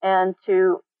 and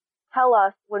to tell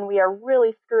us when we are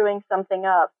really screwing something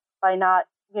up by not,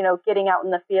 getting out in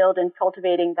the field and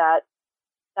cultivating that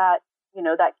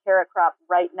carrot crop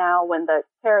right now when the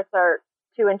carrots are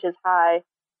 2 inches high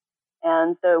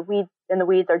and the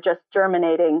weeds are just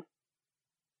germinating.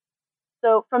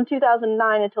 So from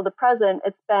 2009 until the present,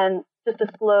 it's been just a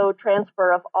slow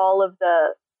transfer of all of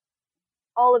the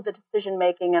decision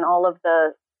making and all of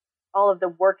the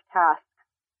work tasks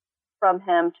from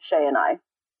him to Shay and I.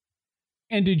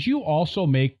 And did you also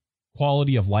make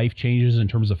quality of life changes in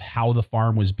terms of how the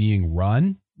farm was being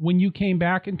run when you came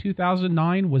back in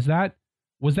 2009? Was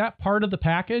that part of the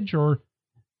package, or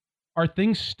are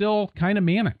things still kind of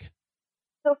manic?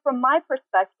 So from my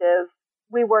perspective,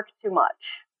 we work too much.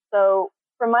 So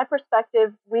from my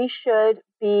perspective, we should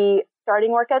be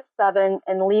starting work at 7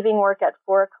 and leaving work at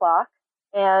 4 o'clock.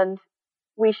 And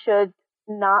we should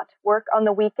not work on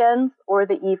the weekends or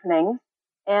the evenings.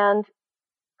 And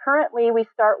currently, we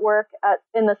start work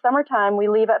in the summertime, we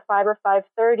leave at 5 or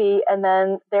 5:30, and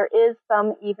then there is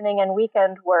some evening and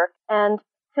weekend work. And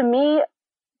to me,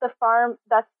 the farm,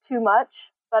 that's too much.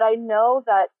 But I know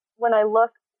that when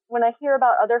I hear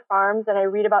about other farms and I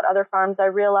read about other farms, I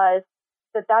realize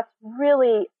that that's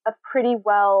really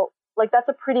that's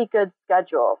a pretty good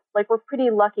schedule. Like, we're pretty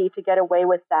lucky to get away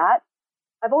with that.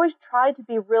 I've always tried to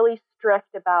be really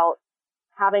strict about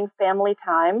having family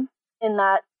time, in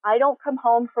that I don't come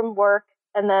home from work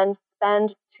and then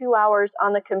spend 2 hours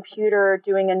on the computer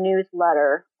doing a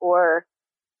newsletter, or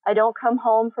I don't come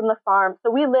home from the farm.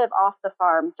 So we live off the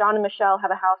farm. John and Michelle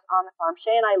have a house on the farm.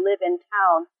 Shay and I live in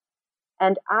town.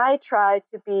 And I try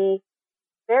to be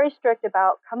very strict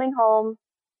about coming home,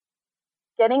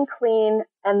 getting clean,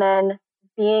 and then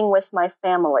being with my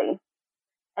family.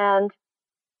 And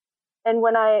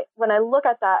when I look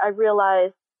at that, I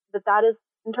realize that is,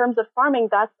 in terms of farming,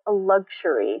 that's a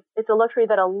luxury. It's a luxury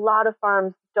that a lot of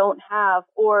farms don't have,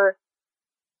 or,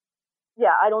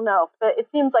 I don't know. But it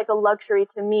seems like a luxury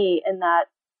to me, in that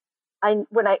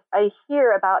when I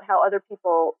hear about how other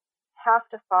people have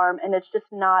to farm, and it's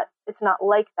not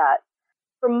like that.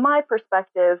 From my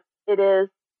perspective,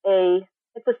 it's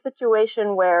a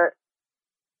situation where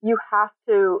you have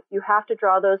to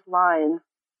draw those lines,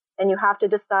 and you have to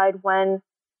decide when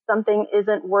something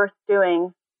isn't worth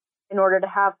doing in order to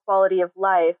have quality of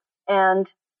life. And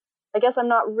I guess I'm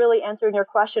not really answering your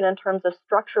question in terms of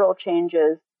structural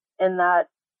changes, in that,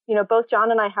 both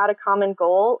John and I had a common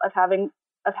goal of having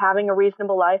a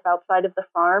reasonable life outside of the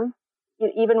farm.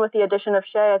 Even with the addition of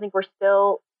Shay, I think we're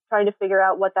still trying to figure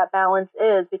out what that balance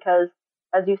is, because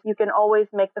as you can always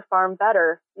make the farm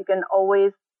better. You can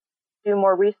always do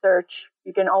more research.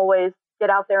 You can always get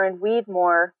out there and weed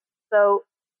more. So,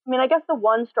 I guess the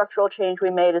one structural change we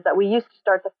made is that we used to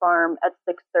start the farm at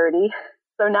 6:30.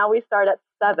 So now we start at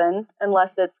 7,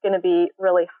 unless it's going to be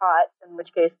really hot, in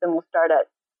which case then we'll start at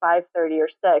 5:30 or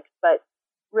 6. But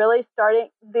really,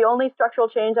 the only structural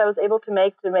change I was able to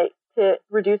make to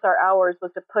reduce our hours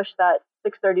was to push that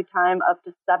 6:30 time up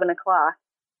to 7 o'clock.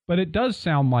 But it does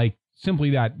sound like simply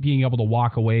that being able to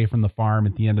walk away from the farm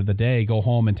at the end of the day, go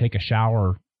home and take a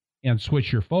shower and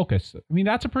switch your focus.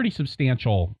 That's a pretty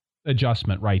substantial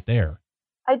adjustment right there.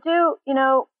 I do,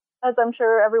 as I'm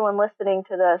sure everyone listening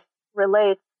to this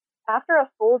relates, after a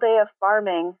full day of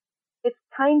farming, it's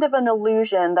kind of an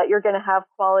illusion that you're going to have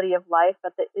quality of life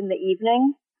in the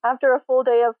evening. After a full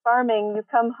day of farming, you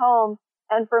come home,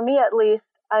 and for me at least,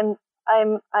 I'm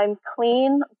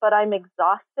clean, but I'm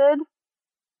exhausted,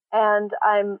 and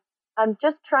I'm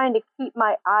just trying to keep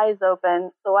my eyes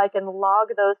open so I can log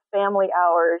those family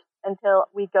hours until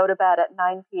we go to bed at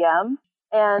 9 p.m.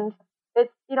 And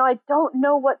it's, I don't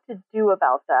know what to do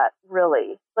about that,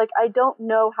 really. like, I don't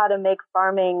know how to make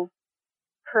farming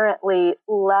currently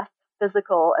less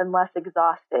physical and less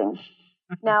exhausting.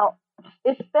 Now,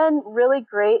 it's been really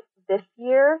great this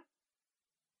year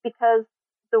because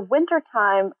the winter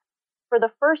time, for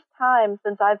the first time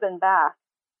since I've been back,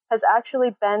 has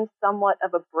actually been somewhat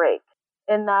of a break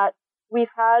in that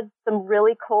we've had some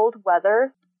really cold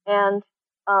weather, and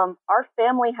our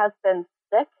family has been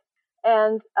sick,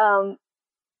 and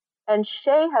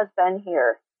Shay has been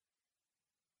here.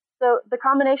 So the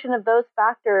combination of those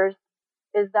factors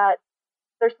is that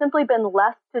there's simply been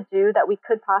less to do that we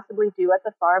could possibly do at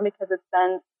the farm because it's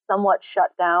been somewhat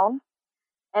shut down.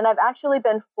 And I've actually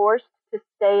been forced to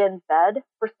stay in bed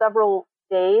for several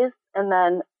days. And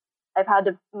then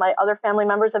my other family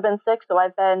members have been sick, so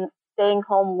I've been staying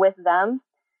home with them.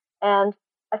 And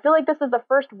I feel like this is the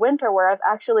first winter where I've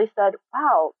actually said,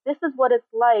 wow, this is what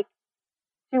it's like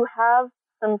to have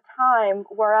some time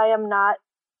where I am not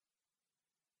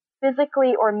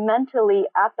physically or mentally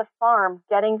at the farm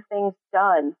getting things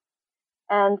done.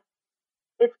 And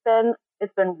it's been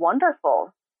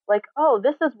wonderful. Like, oh,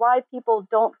 this is why people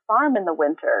don't farm in the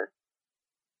winter,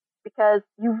 because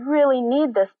you really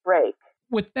need this break.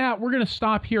 With that, we're going to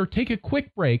stop here, take a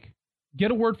quick break,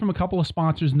 get a word from a couple of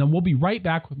sponsors, and then we'll be right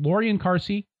back with Lorian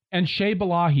Carsey and Shay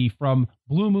Balahi from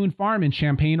Blue Moon Farm in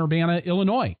Champaign-Urbana,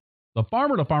 Illinois. The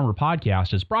Farmer to Farmer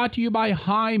podcast is brought to you by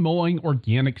High Mowing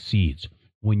Organic Seeds.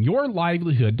 When your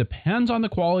livelihood depends on the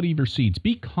quality of your seeds,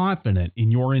 be confident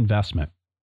in your investment.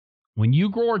 When you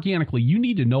grow organically, you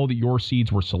need to know that your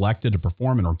seeds were selected to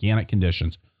perform in organic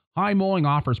conditions. High Mowing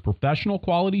offers professional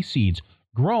quality seeds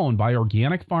grown by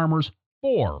organic farmers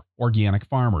for organic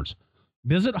farmers.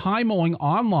 Visit High Mowing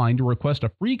online to request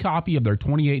a free copy of their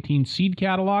 2018 seed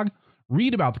catalog,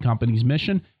 read about the company's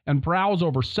mission, and browse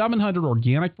over 700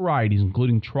 organic varieties,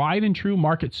 including tried and true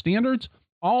market standards,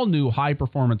 all new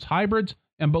high-performance hybrids,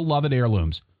 and beloved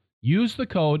heirlooms. Use the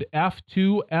code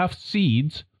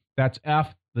F2FSEEDS, that's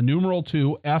F, the numeral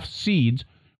 2, F Seeds,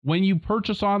 when you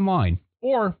purchase online,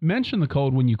 or mention the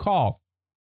code when you call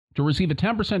to receive a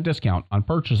 10% discount on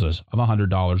purchases of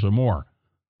 $100 or more.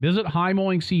 Visit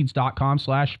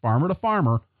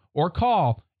highmowingseeds.com/farmer-to-farmer or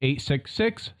call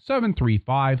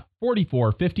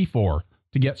 866-735-4454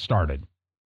 to get started.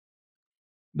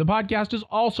 The podcast is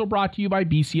also brought to you by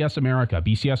BCS America.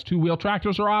 BCS two-wheel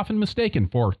tractors are often mistaken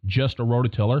for just a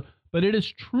rototiller, but it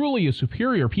is truly a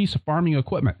superior piece of farming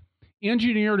equipment.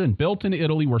 Engineered and built in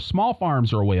Italy, where small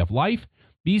farms are a way of life,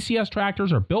 BCS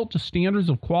tractors are built to standards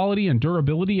of quality and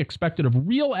durability expected of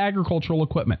real agricultural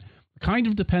equipment, the kind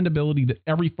of dependability that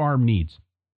every farm needs.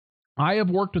 I have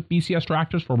worked with BCS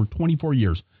tractors for over 24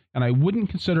 years, and I wouldn't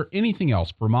consider anything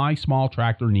else for my small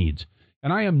tractor needs.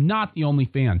 And I am not the only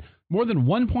fan. More than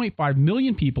 1.5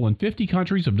 million people in 50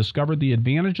 countries have discovered the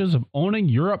advantages of owning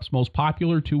Europe's most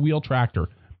popular two-wheel tractor.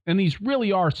 And these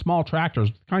really are small tractors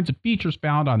with the kinds of features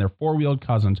found on their four-wheeled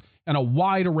cousins and a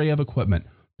wide array of equipment.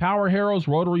 Power harrows,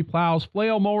 rotary plows,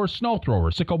 flail mowers, snow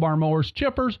throwers, sickle bar mowers,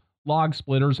 chippers, log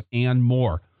splitters, and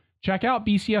more. Check out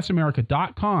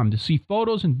bcsamerica.com to see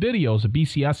photos and videos of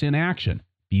BCS in action.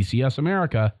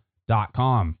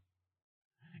 bcsamerica.com.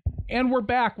 And we're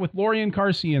back with Lorian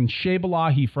Carsey and Shay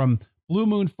Balahi from Blue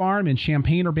Moon Farm in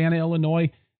Champaign-Urbana, Illinois.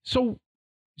 So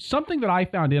something that I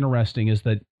found interesting is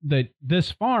that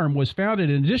this farm was founded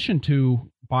in addition to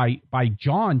by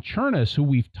John Chernis, who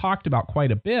we've talked about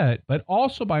quite a bit, but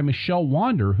also by Michelle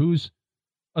Wander, who's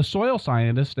a soil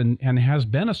scientist and has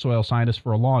been a soil scientist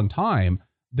for a long time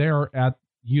there at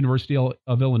University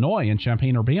of Illinois in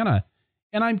Champaign-Urbana.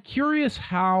 And I'm curious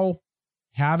how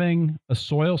having a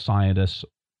soil scientist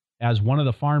as one of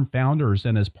the farm founders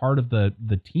and as part of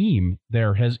the team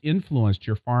there has influenced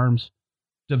your farm's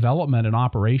development and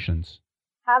operations.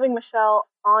 Having Michelle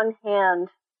on hand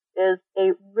is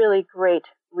a really great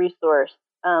resource.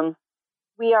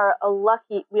 We are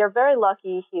very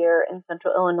lucky here in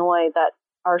Central Illinois that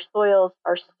our soils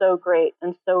are so great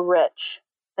and so rich,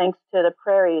 thanks to the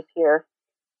prairies here.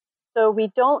 So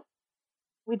we don't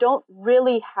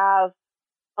really have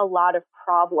a lot of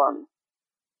problems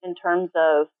in terms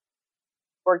of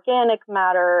organic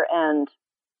matter and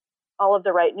all of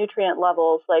the right nutrient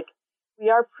levels. Like, we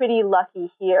are pretty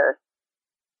lucky here.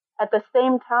 At the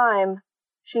same time,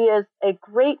 she is a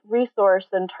great resource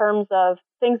in terms of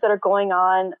things that are going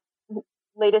on,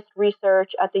 latest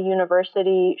research at the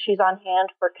university. She's on hand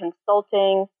for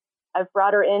consulting. I've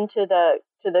brought her into the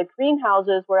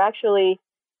greenhouses where actually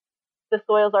the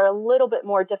soils are a little bit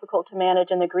more difficult to manage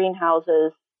in the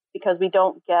greenhouses because we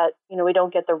don't get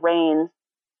the rains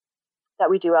that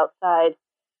we do outside,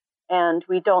 and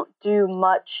we don't do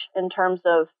much in terms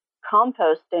of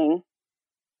composting.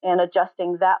 and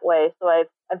adjusting that way. So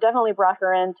I've definitely brought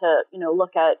her in to,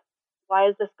 look at why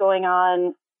is this going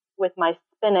on with my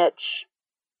spinach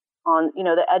on,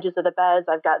 the edges of the beds.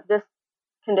 I've got this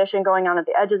condition going on at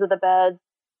the edges of the beds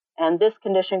and this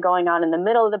condition going on in the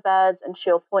middle of the beds. And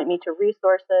she'll point me to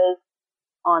resources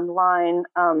online.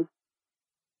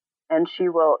 And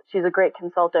she's a great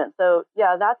consultant. So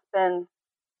yeah, that's been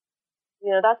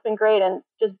great. And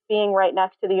just being right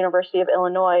next to the University of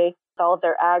Illinois, all of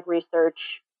their ag research,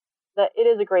 that it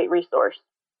is a great resource.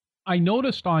 I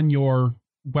noticed on your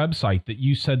website that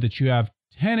you said that you have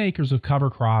 10 acres of cover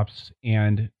crops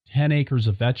and 10 acres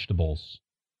of vegetables.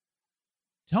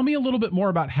 Tell me a little bit more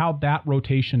about how that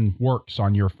rotation works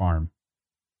on your farm.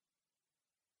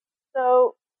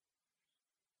 So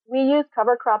we use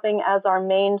cover cropping as our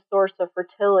main source of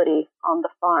fertility on the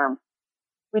farm.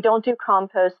 We don't do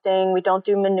composting. We don't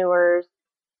do manures.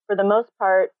 For the most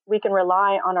part, we can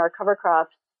rely on our cover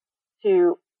crops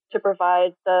to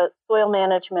provide the soil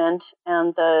management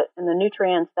and the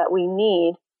nutrients that we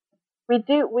need.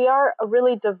 We are a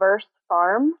really diverse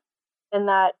farm in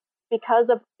that because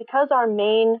our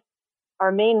main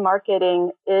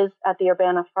marketing is at the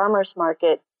Urbana Farmers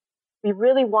Market, we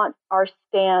really want our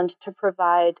stand to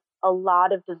provide a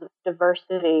lot of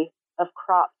diversity of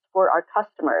crops for our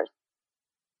customers,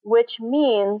 which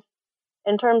means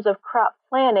in terms of crop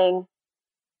planning,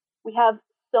 we have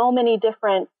so many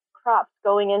different crops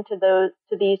going into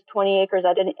these 20 acres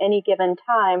at any given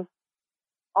time,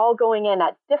 all going in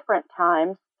at different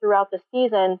times throughout the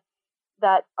season,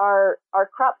 that our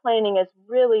crop planning is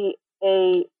really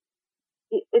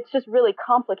it's just really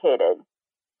complicated.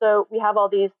 So we have all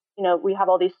these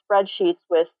spreadsheets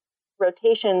with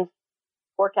rotations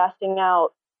forecasting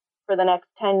out for the next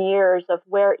 10 years of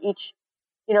where each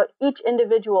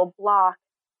individual block,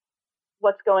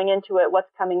 what's going into it,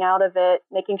 what's coming out of it,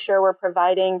 making sure we're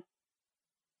providing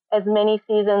as many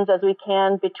seasons as we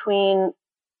can between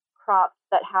crops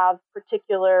that have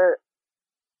particular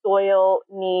soil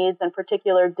needs and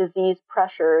particular disease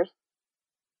pressures.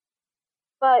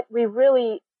 But we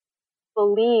really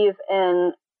believe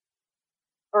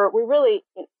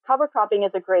cover cropping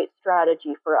is a great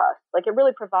strategy for us. Like it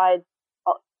really provides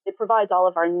all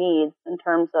of our needs in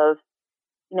terms of,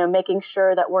 making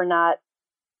sure that we're not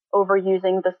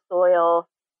overusing the soil,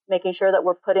 making sure that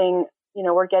we're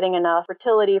getting enough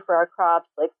fertility for our crops.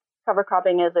 Like cover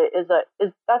cropping is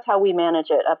that's how we manage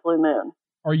it at Blue Moon.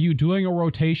 Are you doing a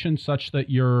rotation such that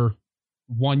you're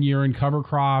 1 year in cover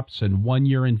crops and 1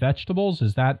 year in vegetables?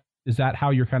 Is that how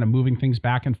you're kind of moving things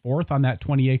back and forth on that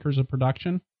 20 acres of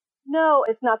production? No,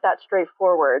 it's not that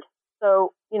straightforward.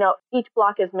 So, each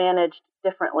block is managed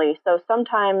differently. So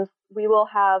sometimes we will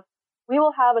have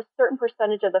a certain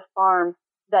percentage of the farm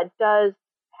that does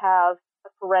have a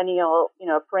perennial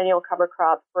cover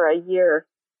crop for a year.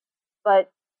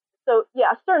 But so,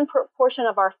 yeah, a certain proportion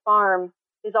of our farm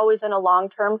is always in a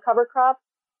long-term cover crop.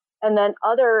 And then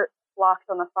other blocks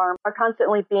on the farm are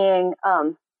constantly being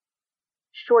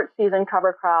short season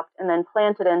cover cropped and then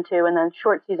planted into, and then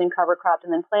short season cover cropped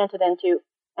and then planted into.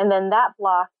 And then that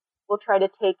block we'll try to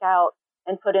take out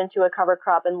and put into a cover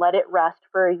crop and let it rest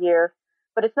for a year.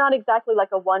 But it's not exactly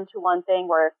like a one-to-one thing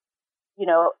where,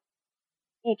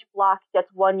 each block gets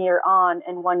 1 year on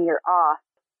and 1 year off.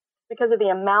 Because of the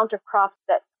amount of crops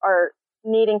that are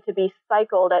needing to be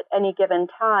cycled at any given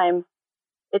time,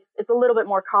 it's a little bit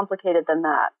more complicated than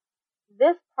that.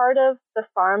 This part of the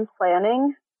farm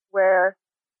planning where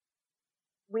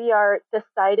we are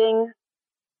deciding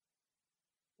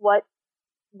what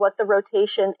the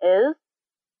rotation is,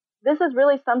 this is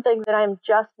really something that I'm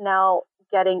just now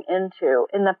getting into.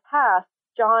 In the past,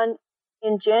 John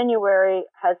in January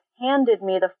has handed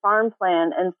me the farm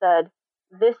plan and said,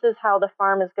 this is how the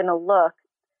farm is going to look.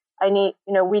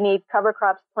 We need cover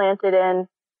crops planted in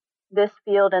this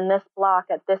field and this block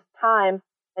at this time.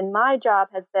 And my job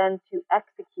has been to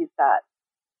execute that.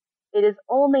 It is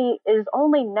only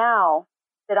now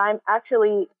that I'm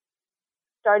actually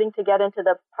starting to get into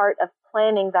the part of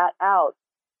planning that out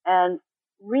and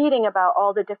reading about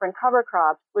all the different cover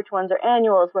crops, which ones are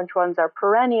annuals, which ones are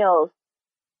perennials,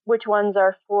 which ones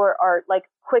are like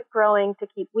quick growing to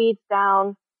keep weeds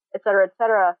down, et cetera, et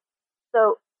cetera.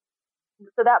 So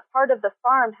that part of the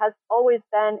farm has always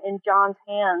been in John's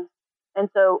hands. And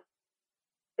so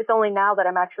it's only now that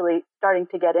I'm actually starting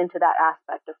to get into that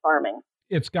aspect of farming.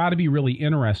 It's got to be really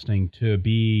interesting to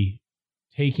be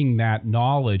taking that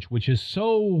knowledge, which is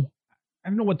so, I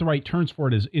don't know what the right terms for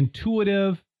it is,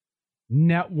 intuitive,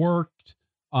 networked.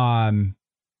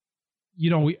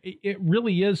 It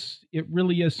really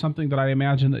is something that I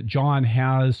imagine that John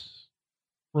has,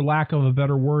 for lack of a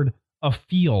better word, a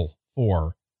feel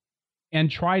for. and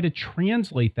try to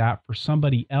translate that for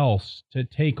somebody else to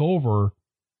take over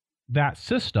that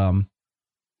system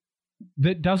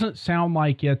that doesn't sound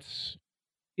like it's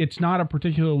not a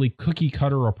particularly cookie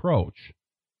cutter approach.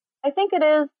 I think it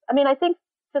is. I mean, I think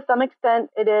to some extent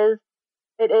it is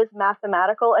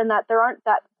mathematical, and that there aren't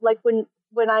that, like, when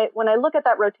I look at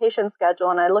that rotation schedule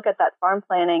and I look at that farm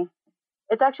planning,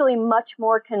 it's actually much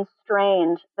more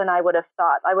constrained than I would have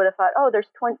thought. I would have thought, oh,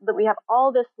 that we have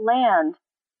all this land,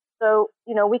 so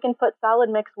we can put solid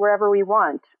mix wherever we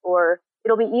want, or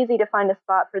it'll be easy to find a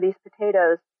spot for these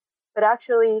potatoes. But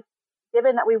actually,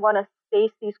 given that we want to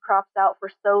space these crops out for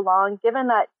so long, given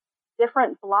that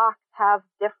different blocks have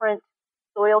different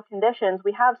soil conditions,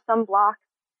 we have some blocks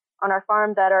on our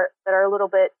farm that are a little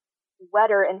bit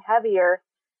wetter and heavier,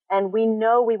 and we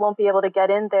know we won't be able to get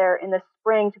in there in the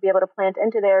spring to be able to plant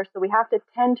into there, so we have to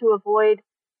tend to avoid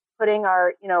putting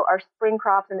our spring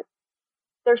crops. And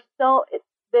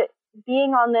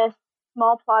being on this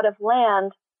small plot of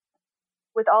land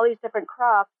with all these different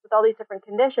crops, with all these different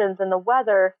conditions and the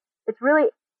weather,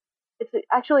 it's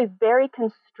actually very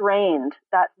constrained,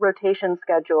 that rotation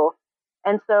schedule.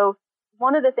 And so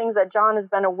one of the things that John has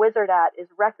been a wizard at is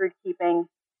record keeping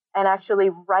and actually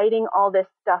writing all this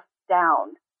stuff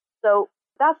down. So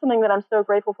that's something that I'm so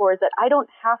grateful for, is that I don't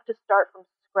have to start from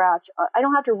scratch. I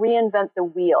don't have to reinvent the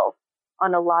wheel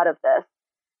on a lot of this.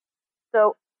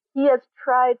 So he has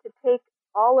tried to take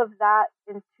all of that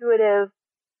intuitive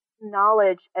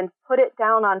knowledge and put it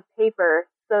down on paper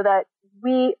so that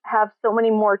we have so many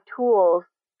more tools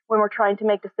when we're trying to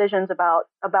make decisions about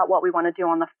what we want to do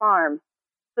on the farm.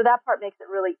 So that part makes it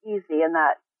really easy, in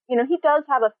that, he does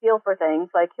have a feel for things.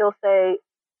 Like, he'll say,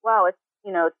 wow, it's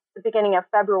the beginning of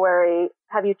February.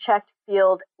 Have you checked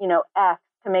field, X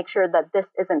to make sure that this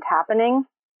isn't happening?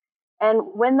 And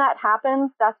when that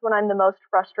happens, that's when I'm the most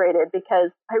frustrated,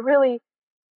 because I really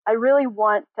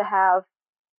want to have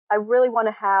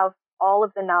all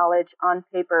of the knowledge on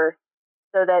paper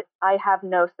so that I have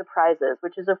no surprises,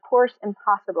 which is, of course,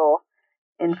 impossible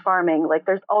in farming. Like,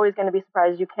 there's always going to be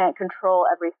surprises. You can't control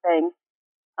everything.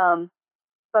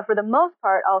 But for the most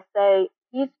part, I'll say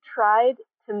he's tried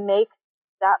to make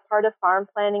that part of farm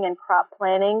planning and crop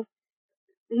planning,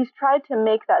 he's tried to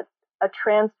make that a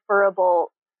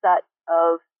transferable set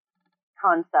of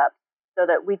concepts so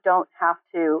that we don't have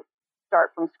to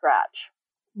start from scratch.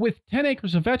 With 10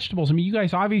 acres of vegetables, I mean, you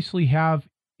guys obviously have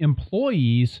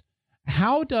employees.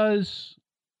 How has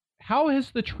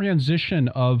the transition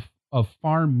of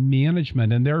farm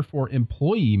management and therefore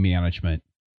employee management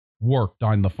worked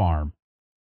on the farm?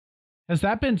 Has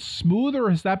that been smooth, or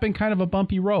has that been kind of a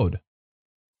bumpy road?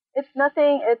 It's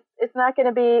nothing. It's not going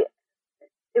to be.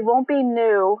 It won't be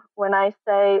new when I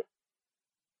say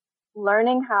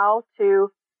learning how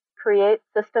to create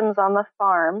systems on the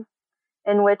farm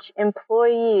in which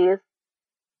employees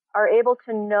are able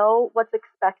to know what's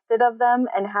expected of them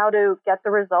and how to get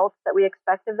the results that we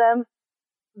expect of them.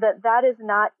 That is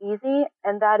not easy,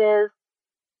 and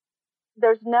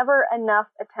there's never enough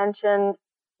attention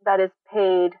that is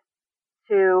paid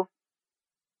to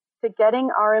getting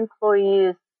our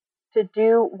employees to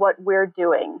do what we're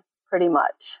doing, pretty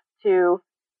much, to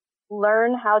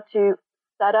learn how to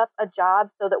set up a job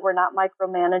so that we're not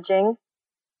micromanaging,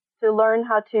 to learn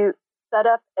how to set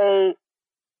up a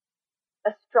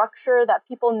structure that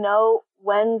people know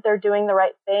when they're doing the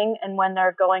right thing and when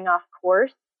they're going off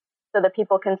course, so that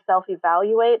people can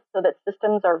self-evaluate, so that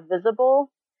systems are visible.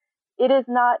 It is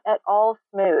not at all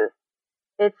smooth.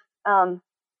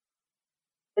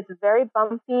 It's very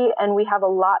bumpy, and we have a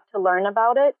lot to learn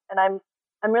about it. And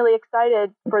I'm really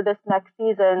excited for this next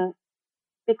season,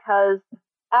 because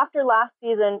after last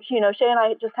season, Shay and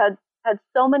I just had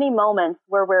so many moments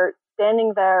where we're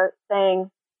standing there saying,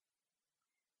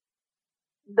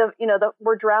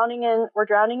 we're drowning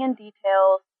in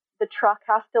details. The truck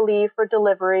has to leave for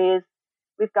deliveries.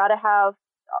 We've got to have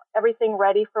everything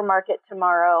ready for market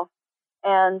tomorrow.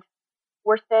 And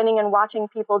we're standing and watching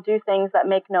people do things that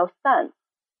make no sense,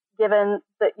 given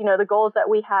the goals that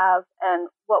we have and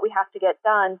what we have to get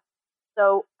done.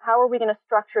 So how are we going to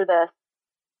structure this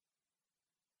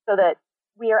so that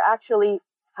we are actually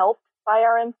helped by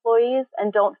our employees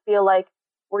and don't feel like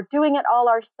we're doing it all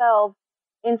ourselves,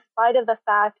 in spite of the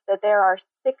fact that there are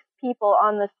 6 people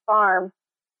on this farm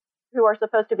who are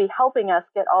supposed to be helping us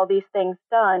get all these things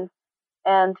done.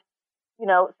 And,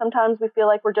 sometimes we feel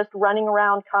like we're just running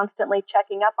around constantly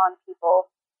checking up on people.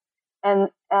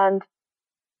 And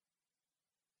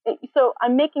so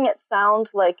I'm making it sound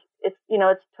like it's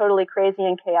totally crazy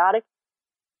and chaotic.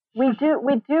 We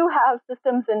do have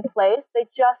systems in place. They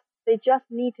just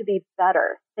need to be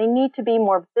better. They need to be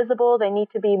more visible. They need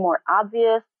to be more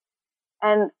obvious.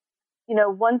 And,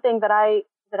 one thing that I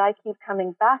keep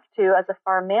coming back to as a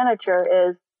farm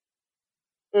manager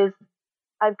is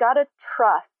I've got to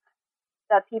trust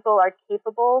that people are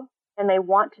capable and they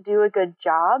want to do a good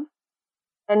job.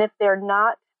 And if they're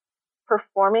not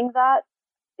performing that,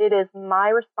 it is my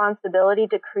responsibility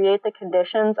to create the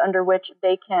conditions under which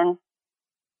they can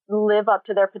live up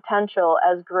to their potential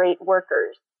as great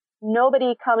workers.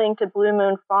 Nobody coming to Blue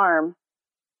Moon Farm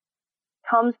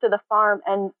comes to the farm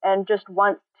and just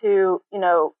wants to,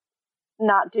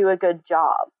 not do a good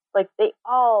job. Like, they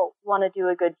all want to do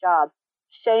a good job.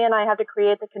 Shay and I have to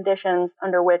create the conditions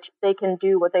under which they can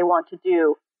do what they want to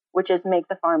do, which is make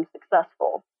the farm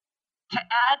successful. To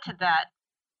add to that,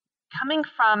 coming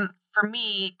from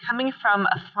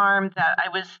a farm that I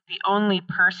was the only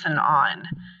person on,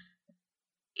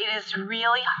 it is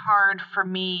really hard for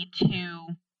me to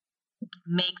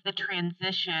make the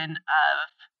transition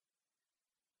of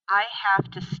I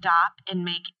have to stop and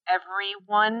make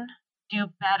everyone do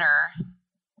better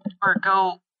or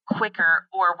go quicker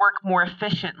or work more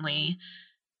efficiently,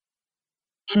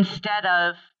 instead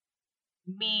of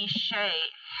me, Shay,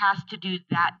 has to do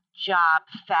that job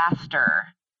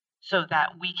faster so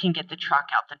that we can get the truck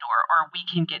out the door or we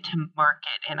can get to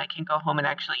market and I can go home and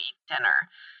actually eat dinner.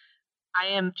 I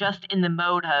am just in the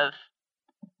mode of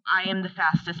I am the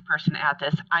fastest person at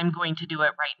this. I'm going to do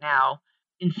it right now,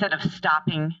 instead of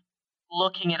stopping,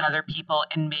 looking at other people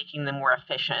and making them more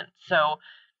efficient. So,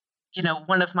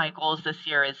 one of my goals this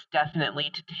year is definitely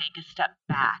to take a step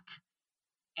back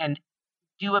and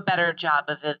do a better job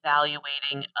of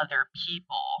evaluating other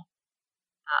people.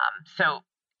 So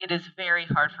it is very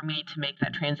hard for me to make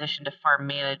that transition to farm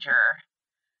manager.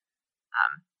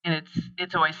 And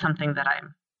it's always something that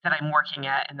I'm working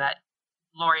at and that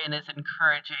Lorian is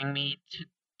encouraging me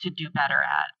to do better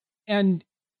at. And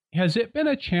has it been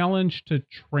a challenge to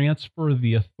transfer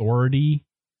the authority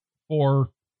for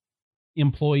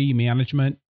employee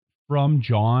management from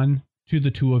John to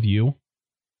the two of you?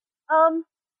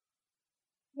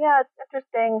 Yeah, it's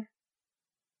interesting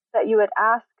that you would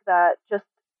ask that. Just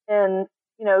in,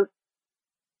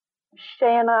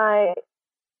 Shay and I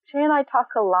talk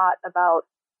a lot about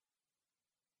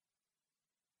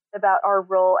our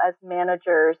role as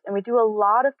managers, and we do a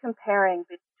lot of comparing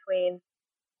between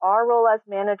our role as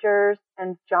managers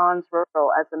and John's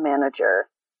role as a manager.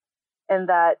 And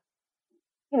that,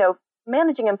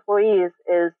 managing employees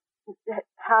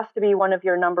has to be one of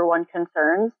your number one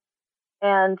concerns.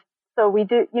 And so we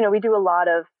do a lot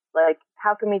of like,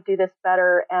 how can we do this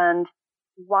better? And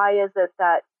why is it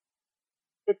that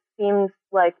it seems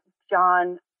like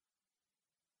John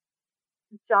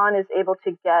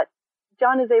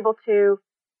is able to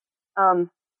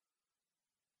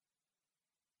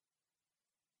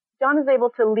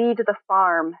lead the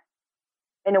farm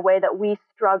in a way that we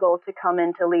struggle to come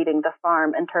into leading the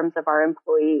farm in terms of our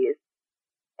employees.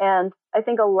 And I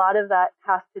think a lot of that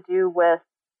has to do with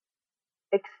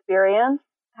experience,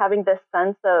 having this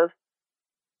sense of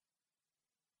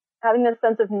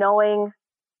knowing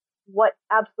what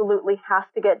absolutely has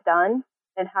to get done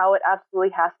and how it absolutely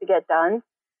has to get done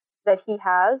that he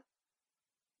has.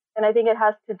 And I think it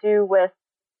has to do with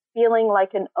feeling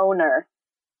like an owner.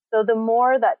 So the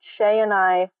more that Shay and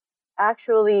I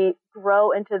actually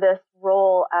grow into this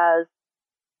role as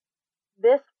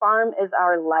this farm is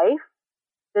our life,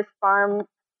 this farm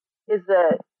is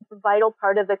a vital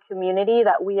part of the community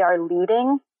that we are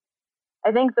leading,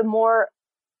 I think the more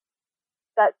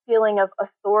that feeling of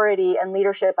authority and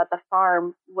leadership at the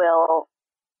farm will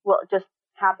just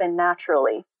happen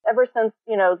naturally. Ever since,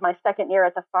 my second year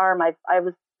at the farm, I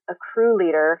was a crew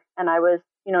leader, and I was,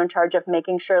 in charge of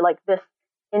making sure like this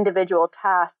individual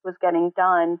task was getting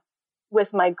done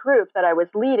with my group that I was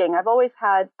leading.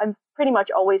 I've pretty much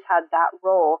always had that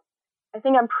role. I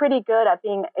think I'm pretty good at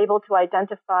being able to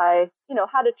identify,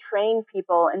 how to train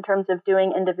people in terms of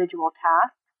doing individual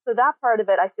tasks. So that part of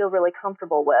it I feel really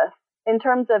comfortable with. In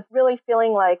terms of really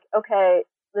feeling like, okay,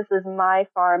 this is my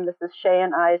farm, this is Shay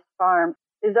and I's farm.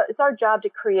 It's our job to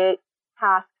create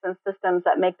tasks and systems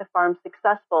that make the farm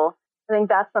successful. I think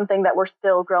that's something that we're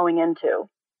still growing into.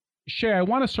 Shay, I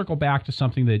want to circle back to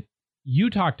something that you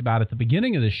talked about at the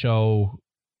beginning of the show,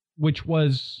 which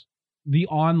was the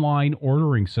online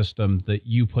ordering system that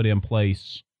you put in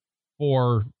place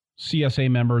for CSA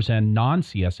members and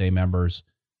non-CSA members.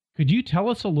 Could you tell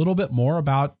us a little bit more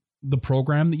about the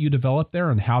program that you developed there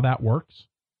and how that works?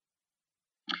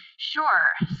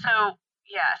 Sure. So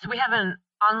we have an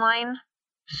online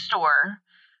store.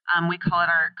 We call it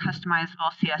our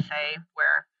customizable CSA,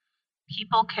 where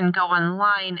people can go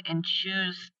online and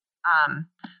choose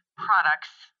products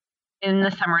In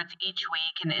the summer, it's each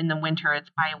week, and in the winter,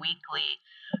 it's bi-weekly.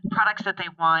 Products that they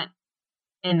want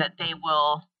and that they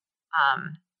will,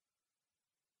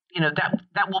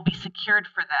 that will be secured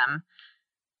for them.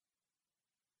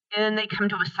 And then they come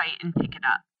to a site and pick it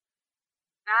up.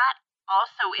 That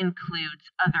also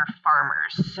includes other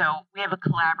farmers. So we have a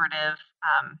collaborative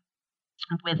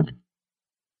with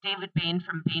David Bain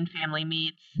from Bain Family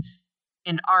Meats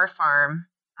and our farm.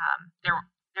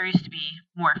 There used to be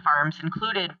more farms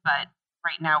included, but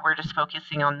right now we're just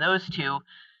focusing on those two.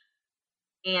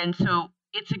 And so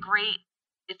it's a great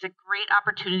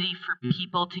opportunity for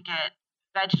people to get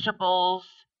vegetables,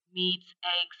 meats,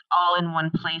 eggs, all in one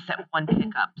place at one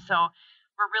pickup. So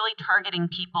we're really targeting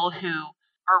people who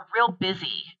are real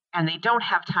busy and they don't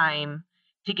have time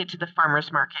to get to the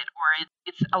farmer's market, or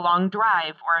it's a long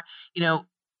drive, or,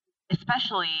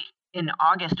 especially in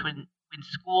August when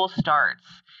school starts,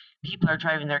 people are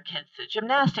driving their kids to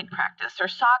gymnastic practice or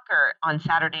soccer on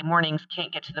Saturday mornings,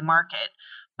 can't get to the market,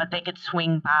 but they could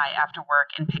swing by after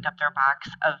work and pick up their box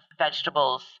of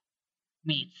vegetables,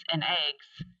 meats, and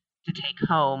eggs to take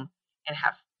home and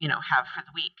have for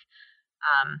the week.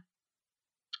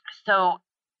 So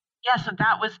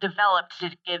that was developed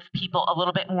to give people a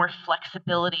little bit more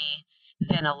flexibility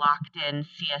than a locked-in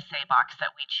CSA box that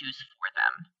we choose for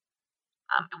them.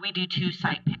 We do 2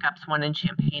 site pickups, one in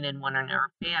Champaign and one in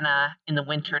Urbana. In the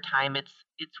wintertime,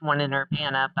 it's one in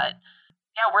Urbana, but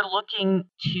we're looking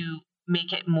to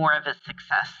make it more of a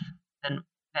success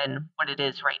than what it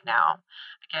is right now.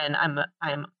 Again,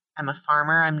 I'm a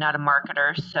farmer. I'm not a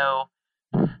marketer, so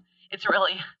it's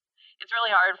really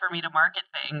hard for me to market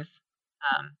things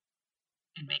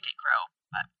and make it grow.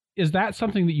 But is that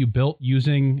something that you built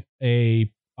using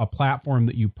a platform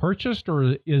that you purchased,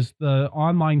 or is the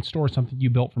online store something you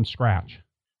built from scratch?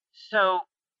 So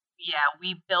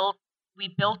we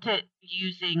built it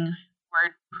using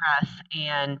WordPress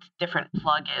and different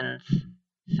plugins.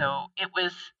 So it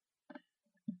was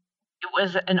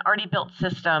an already built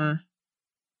system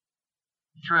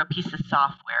through a piece of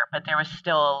software, but there was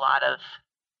still a lot of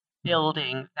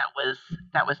building that was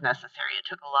necessary. It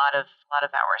took a lot of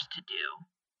hours to do.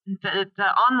 The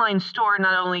online store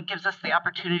not only gives us the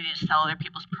opportunity to sell other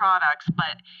people's products,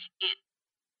 but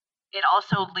it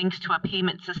also links to a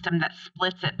payment system that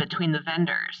splits it between the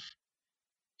vendors.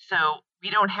 So we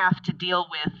don't have to deal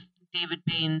with David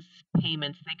Bain's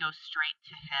payments. They go straight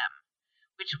to him,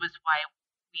 which was why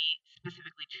we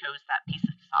specifically chose that piece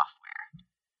of software.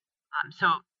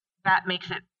 So that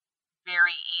makes it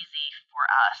very easy for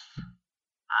us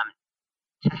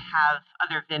to have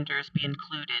other vendors be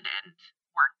included and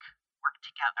work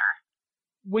together.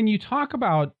 When you talk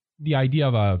about the idea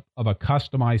of a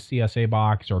customized CSA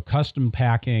box or custom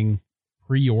packing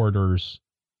pre-orders,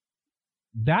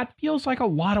 that feels like a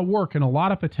lot of work and a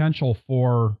lot of potential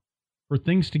for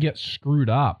things to get screwed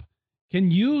up.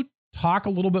 Can you talk a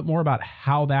little bit more about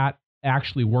how that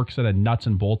actually works at a nuts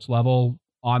and bolts level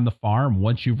on the farm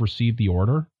once you've received the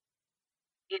order?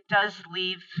 It does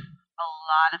leave a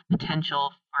lot of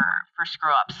potential for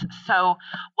screw-ups. So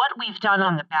what we've done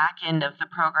on the back end of the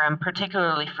program,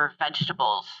 particularly for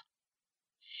vegetables,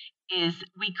 is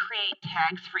we create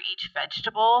tags for each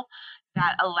vegetable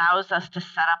that allows us to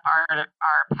set up our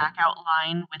pack out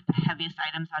line with the heaviest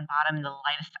items on bottom and the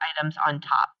lightest items on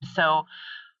top. So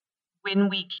when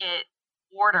we get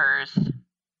orders,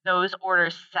 those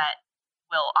orders set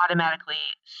will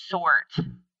automatically sort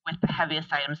with the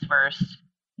heaviest items first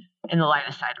and the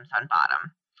lightest items on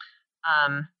bottom,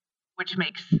 which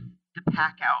makes the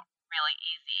pack out really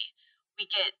easy.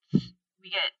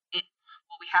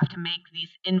 We have to make these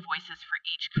invoices for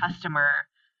each customer.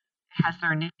 It has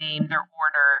their name, their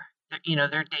order,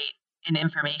 their date and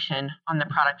information on the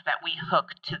product that we hook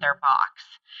to their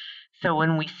box. So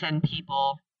when we send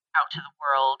people out to the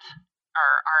world, or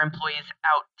our employees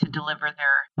out to deliver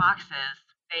their boxes,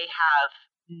 they have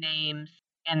names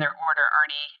and their order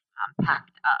already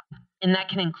packed up. And that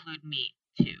can include meat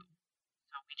too.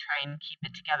 So we try and keep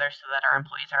it together so that our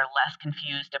employees are less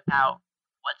confused about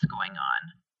what's going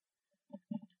on.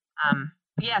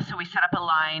 So we set up a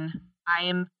line. I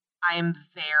am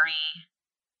very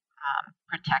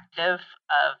protective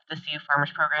of the CU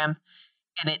Farmers Program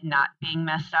and it not being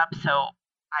messed up. So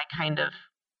I kind of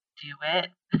do it.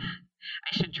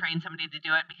 I should train somebody to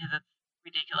do it because it's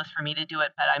ridiculous for me to do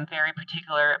it, but I'm very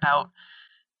particular about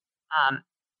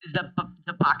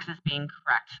the boxes being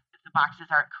correct. If the boxes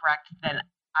aren't correct, then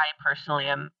I personally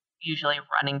am usually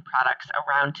running products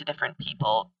around to different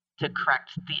people to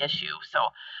correct the issue. So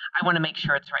I want to make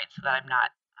sure it's right so that I'm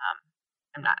not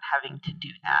having to do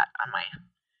that on my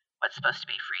what's supposed to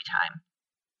be free time.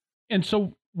 And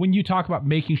so when you talk about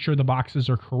making sure the boxes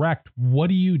are correct, what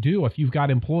do you do if you've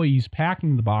got employees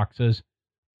packing the boxes?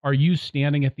 Are you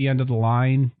standing at the end of the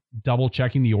line, double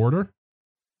checking the order?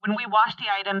 When we wash the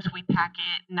items, we pack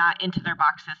it not into their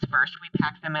boxes first. We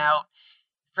pack them out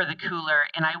for the cooler,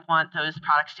 and I want those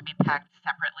products to be packed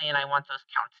separately, and I want those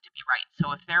counts to be right.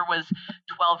 So if there was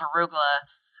 12 arugula,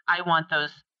 I want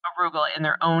those arugula in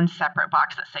their own separate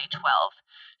box that say 12.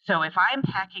 So if I'm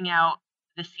packing out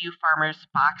the CU Farmers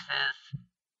boxes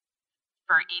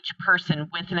for each person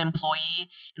with an employee,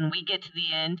 and we get to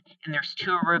the end and there's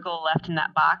 2 arugula left in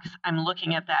that box, I'm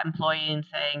looking at that employee and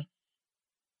saying,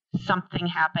 something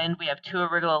happened. We have 2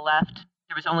 arugula left.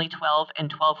 There was only 12, and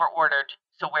 12 were ordered.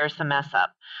 So where's the mess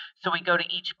up? So we go to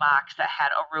each box that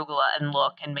had arugula and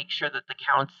look and make sure that the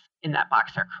counts in that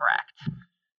box are correct.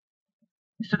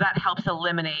 So that helps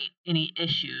eliminate any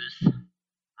issues,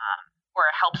 or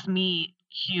it helps me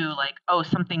cue like, oh,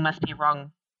 something must be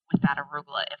wrong with that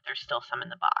arugula if there's still some in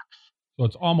the box. So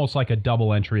it's almost like a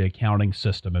double entry accounting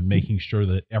system and making sure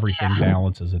that everything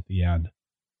balances at the end.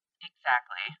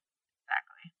 Exactly.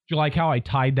 Do you like how I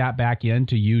tied that back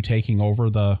into you taking over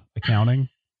the accounting?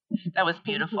 That was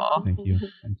beautiful. Thank you.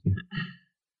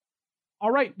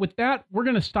 All right, with that, we're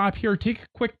going to stop here, take a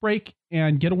quick break,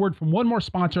 and get a word from one more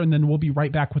sponsor, and then we'll be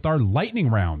right back with our lightning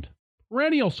round.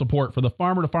 Perennial support for the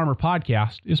Farmer to Farmer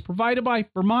podcast is provided by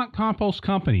Vermont Compost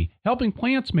Company, helping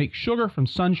plants make sugar from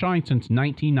sunshine since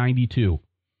 1992.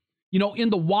 You know, in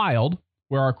the wild,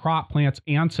 where our crop plants'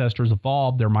 ancestors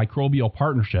evolved their microbial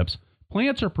partnerships,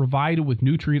 plants are provided with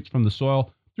nutrients from the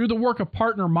soil through the work of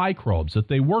partner microbes that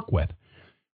they work with.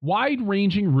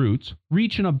 Wide-ranging roots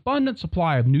reach an abundant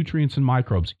supply of nutrients and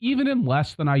microbes, even in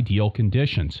less than ideal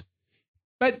conditions.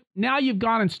 But now you've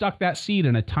gone and stuck that seed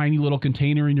in a tiny little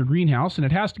container in your greenhouse, and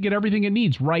it has to get everything it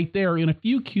needs right there in a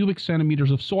few cubic centimeters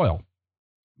of soil.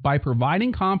 By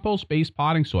providing compost-based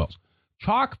potting soils,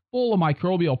 chock full of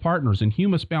microbial partners and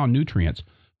humus-bound nutrients,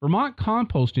 Vermont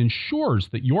Compost ensures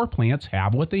that your plants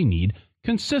have what they need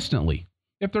consistently.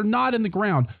 If they're not in the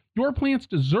ground, your plants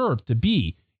deserve to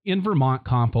be in Vermont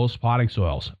Compost potting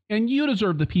soils, and you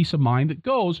deserve the peace of mind that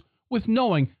goes with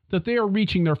knowing that they are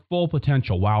reaching their full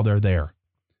potential while they're there.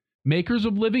 Makers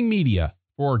of living media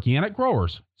for organic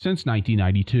growers since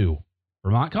 1992.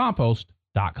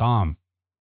 VermontCompost.com.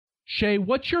 Shay,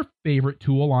 what's your favorite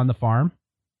tool on the farm?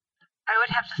 I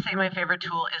would have to say my favorite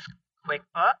tool is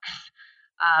QuickBooks.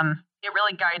 It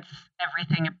really guides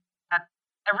everything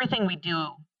we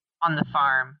do on the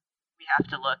farm. We have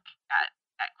to look at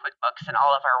QuickBooks and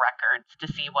all of our records to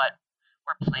see what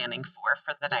we're planning for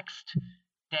the next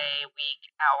day,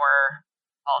 week, hour,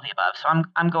 all the above. So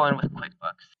I'm going with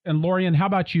QuickBooks. And Lorian, how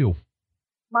about you?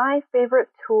 My favorite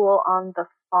tool on the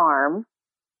farm.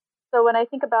 So when I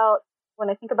think about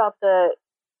the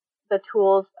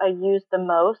tools I use the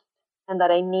most and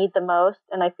that I need the most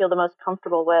and I feel the most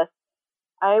comfortable with,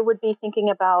 I would be thinking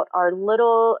about our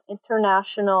little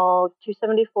International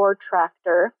 274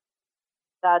 tractor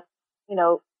that's,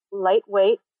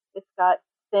 lightweight. It's got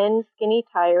thin, skinny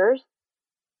tires.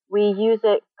 We use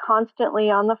it constantly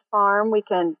on the farm. We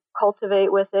can cultivate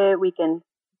with it. We can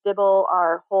dibble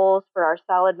our holes for our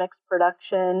salad mix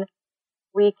production.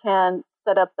 We can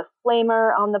set up the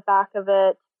flamer on the back of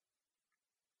it.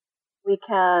 We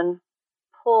can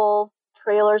pull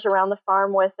trailers around the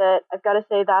farm with it. I've got to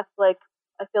say I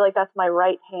feel like that's my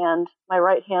right hand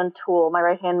tool, my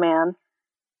right hand man.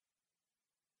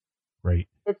 Great.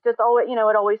 It's just always,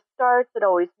 it always starts, it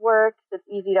always works, it's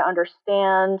easy to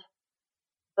understand.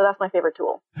 So that's my favorite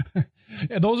tool.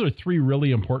 And those are 3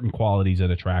 really important qualities in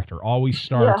a tractor. Always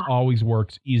starts, always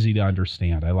works, easy to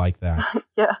understand. I like that.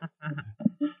 Yeah.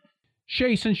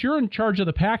 Shay, since you're in charge of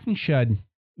the packing shed,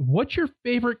 what's your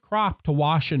favorite crop to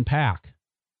wash and pack?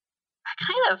 I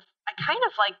kind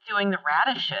of like doing the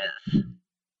radishes.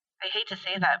 I hate to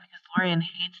say that because Lorian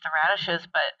hates the radishes,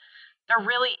 but they're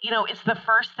really, it's the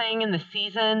first thing in the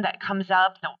season that comes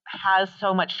up that has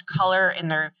so much color, and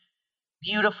they're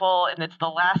beautiful, and it's the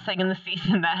last thing in the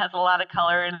season that has a lot of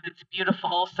color and it's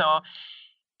beautiful. So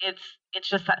it's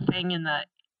just that thing in the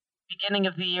beginning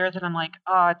of the year that I'm like,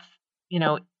 oh, it's,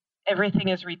 everything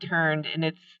is returned, and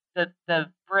it's the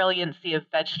brilliancy of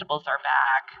vegetables are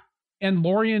back. And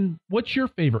Lorian, what's your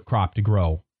favorite crop to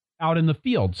grow out in the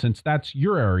field, since that's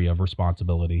your area of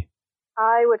responsibility?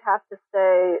 I would have to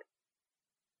say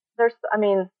as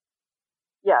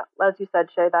you said,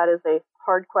 Shay, that is a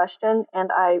hard question,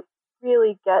 and I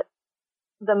really get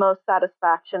the most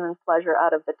satisfaction and pleasure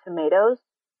out of the tomatoes.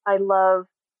 I love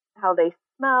how they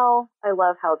smell. I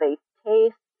love how they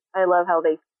taste. I love how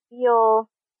they feel.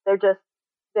 There's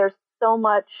so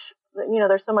much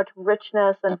there's so much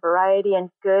richness and variety and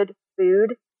good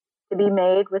food to be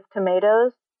made with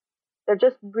tomatoes. They're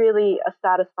just really a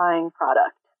satisfying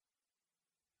product.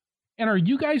 And are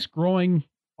you guys growing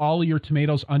all of your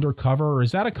tomatoes undercover, or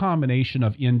is that a combination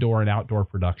of indoor and outdoor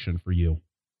production for you?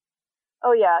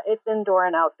 Oh yeah, it's indoor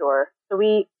and outdoor. So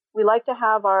we like to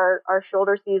have our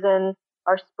shoulder season,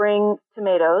 our spring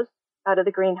tomatoes out of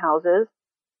the greenhouses.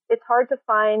 It's hard to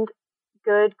find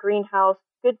good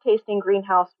tasting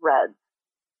greenhouse reds.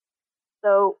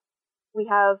 So we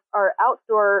have our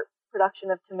outdoor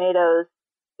production of tomatoes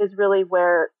is really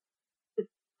where,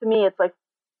 to me, it's like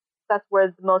that's where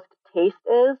the most taste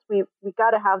is. We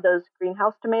got to have those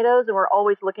greenhouse tomatoes, and we're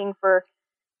always looking for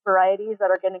varieties that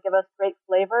are going to give us great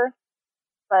flavor.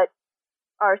 But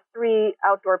our 3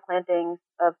 outdoor plantings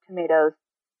of tomatoes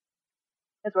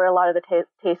is where a lot of the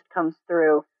taste comes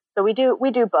through. So we do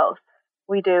both.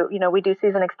 We do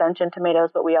season extension tomatoes,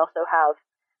 but we also have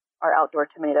our outdoor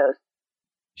tomatoes.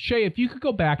 Shay, if you could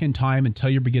go back in time and tell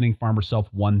your beginning farmer self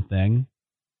one thing,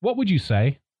 what would you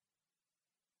say?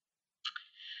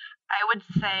 I would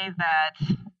say that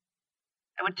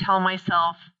I would tell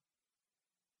myself,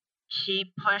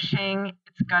 keep pushing,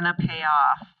 it's gonna pay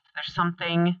off. There's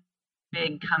something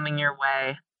big coming your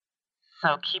way.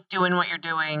 So keep doing what you're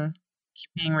doing,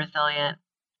 keep being resilient.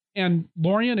 And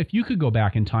Lorian, if you could go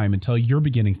back in time and tell your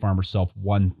beginning farmer self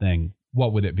one thing,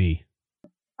 what would it be?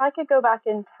 If I could go back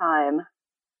in time,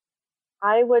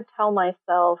 I would tell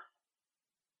myself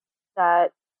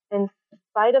that in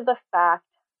spite of the fact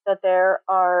that there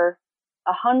are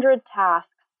 100 tasks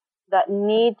that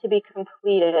need to be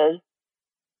completed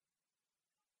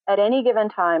at any given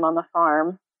time on the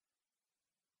farm,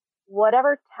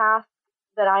 whatever task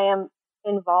that I am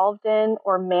involved in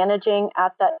or managing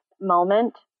at that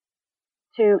moment,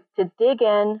 to dig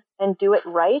in and do it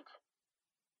right,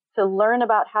 to learn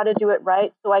about how to do it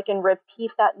right so I can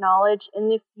repeat that knowledge in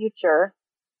the future,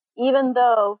 even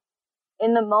though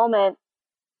in the moment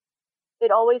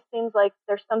it always seems like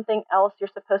there's something else you're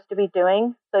supposed to be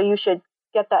doing. So you should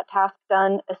get that task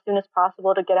done as soon as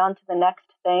possible to get on to the next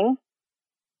thing.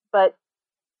 But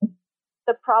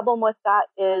the problem with that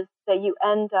is that you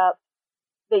end up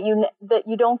that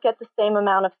you don't get the same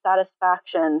amount of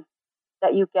satisfaction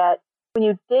that you get when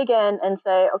you dig in and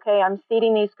say, okay, I'm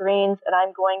seeding these greens and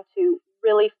I'm going to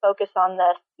really focus on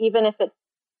this, even if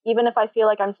I feel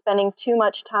like I'm spending too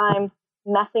much time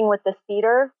messing with the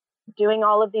seeder, doing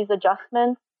all of these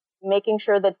adjustments, making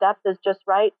sure the depth is just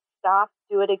right, stop,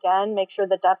 do it again, make sure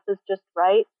the depth is just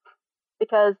right,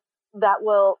 because that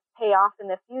will pay off in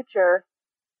the future.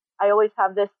 I always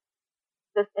have this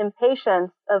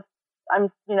impatience of,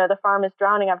 the farm is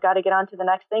drowning, I've got to get on to the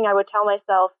next thing. I would tell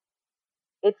myself,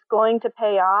 it's going to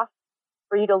pay off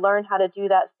for you to learn how to do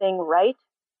that thing right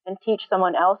and teach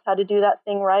someone else how to do that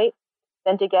thing right,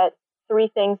 than to get 3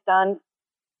 things done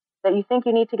that you think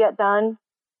you need to get done.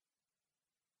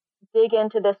 Dig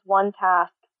into this one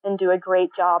task and do a great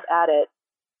job at it,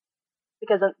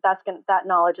 because that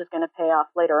knowledge is going to pay off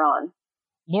later on.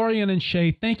 Lorian and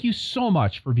Shay, thank you so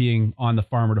much for being on the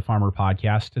Farmer to Farmer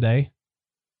podcast today.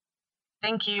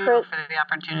 Thank you for the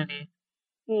opportunity.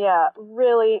 Yeah,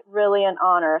 really, really an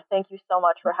honor. Thank you so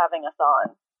much for having us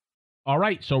on. All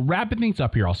right, so wrapping things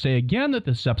up here, I'll say again that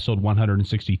this is episode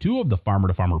 162 of the Farmer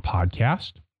to Farmer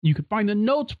podcast. You can find the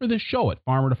notes for this show at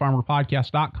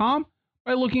farmertofarmerpodcast.com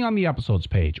by looking on the episodes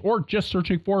page, or just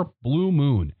searching for Blue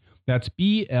Moon. That's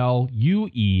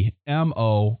BLUEMOON.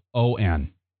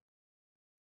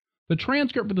 The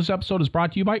transcript for this episode is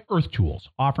brought to you by Earth Tools,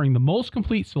 offering the most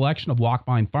complete selection of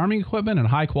walk-behind farming equipment and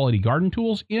high-quality garden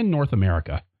tools in North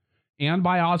America. And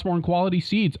by Osborne Quality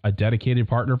Seeds, a dedicated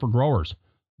partner for growers.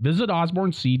 Visit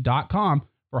osborneseed.com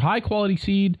for high-quality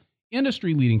seed,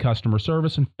 industry-leading customer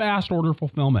service, and fast order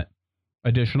fulfillment.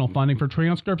 Additional funding for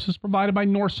transcripts is provided by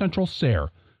North Central SARE,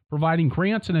 providing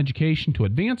grants and education to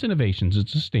advance innovations in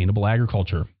sustainable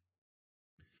agriculture.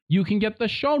 You can get the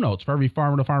show notes for every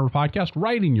Farmer to Farmer podcast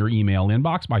right in your email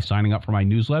inbox by signing up for my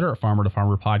newsletter at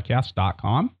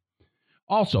farmertofarmerpodcast.com.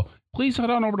 Also, please head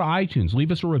on over to iTunes,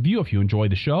 leave us a review if you enjoy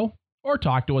the show, or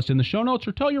talk to us in the show notes,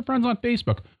 or tell your friends on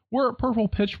Facebook. We're at Purple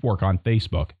Pitchfork on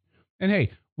Facebook. And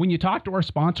hey, when you talk to our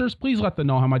sponsors, please let them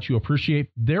know how much you appreciate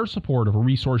their support of a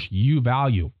resource you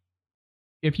value.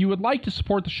 If you would like to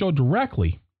support the show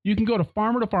directly, you can go to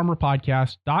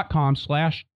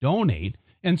farmertofarmerpodcast.com/donate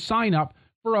and sign up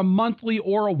for a monthly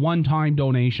or a one-time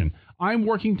donation. I'm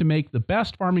working to make the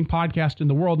best farming podcast in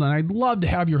the world, and I'd love to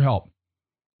have your help.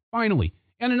 Finally,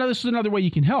 this is another way you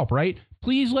can help, right?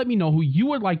 Please let me know who you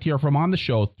would like to hear from on the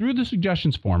show through the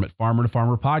suggestions form at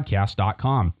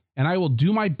farmertofarmerpodcast.com, and I will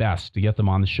do my best to get them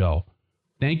on the show.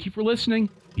 Thank you for listening.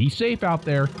 Be safe out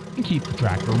there and keep the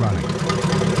tractor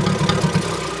running.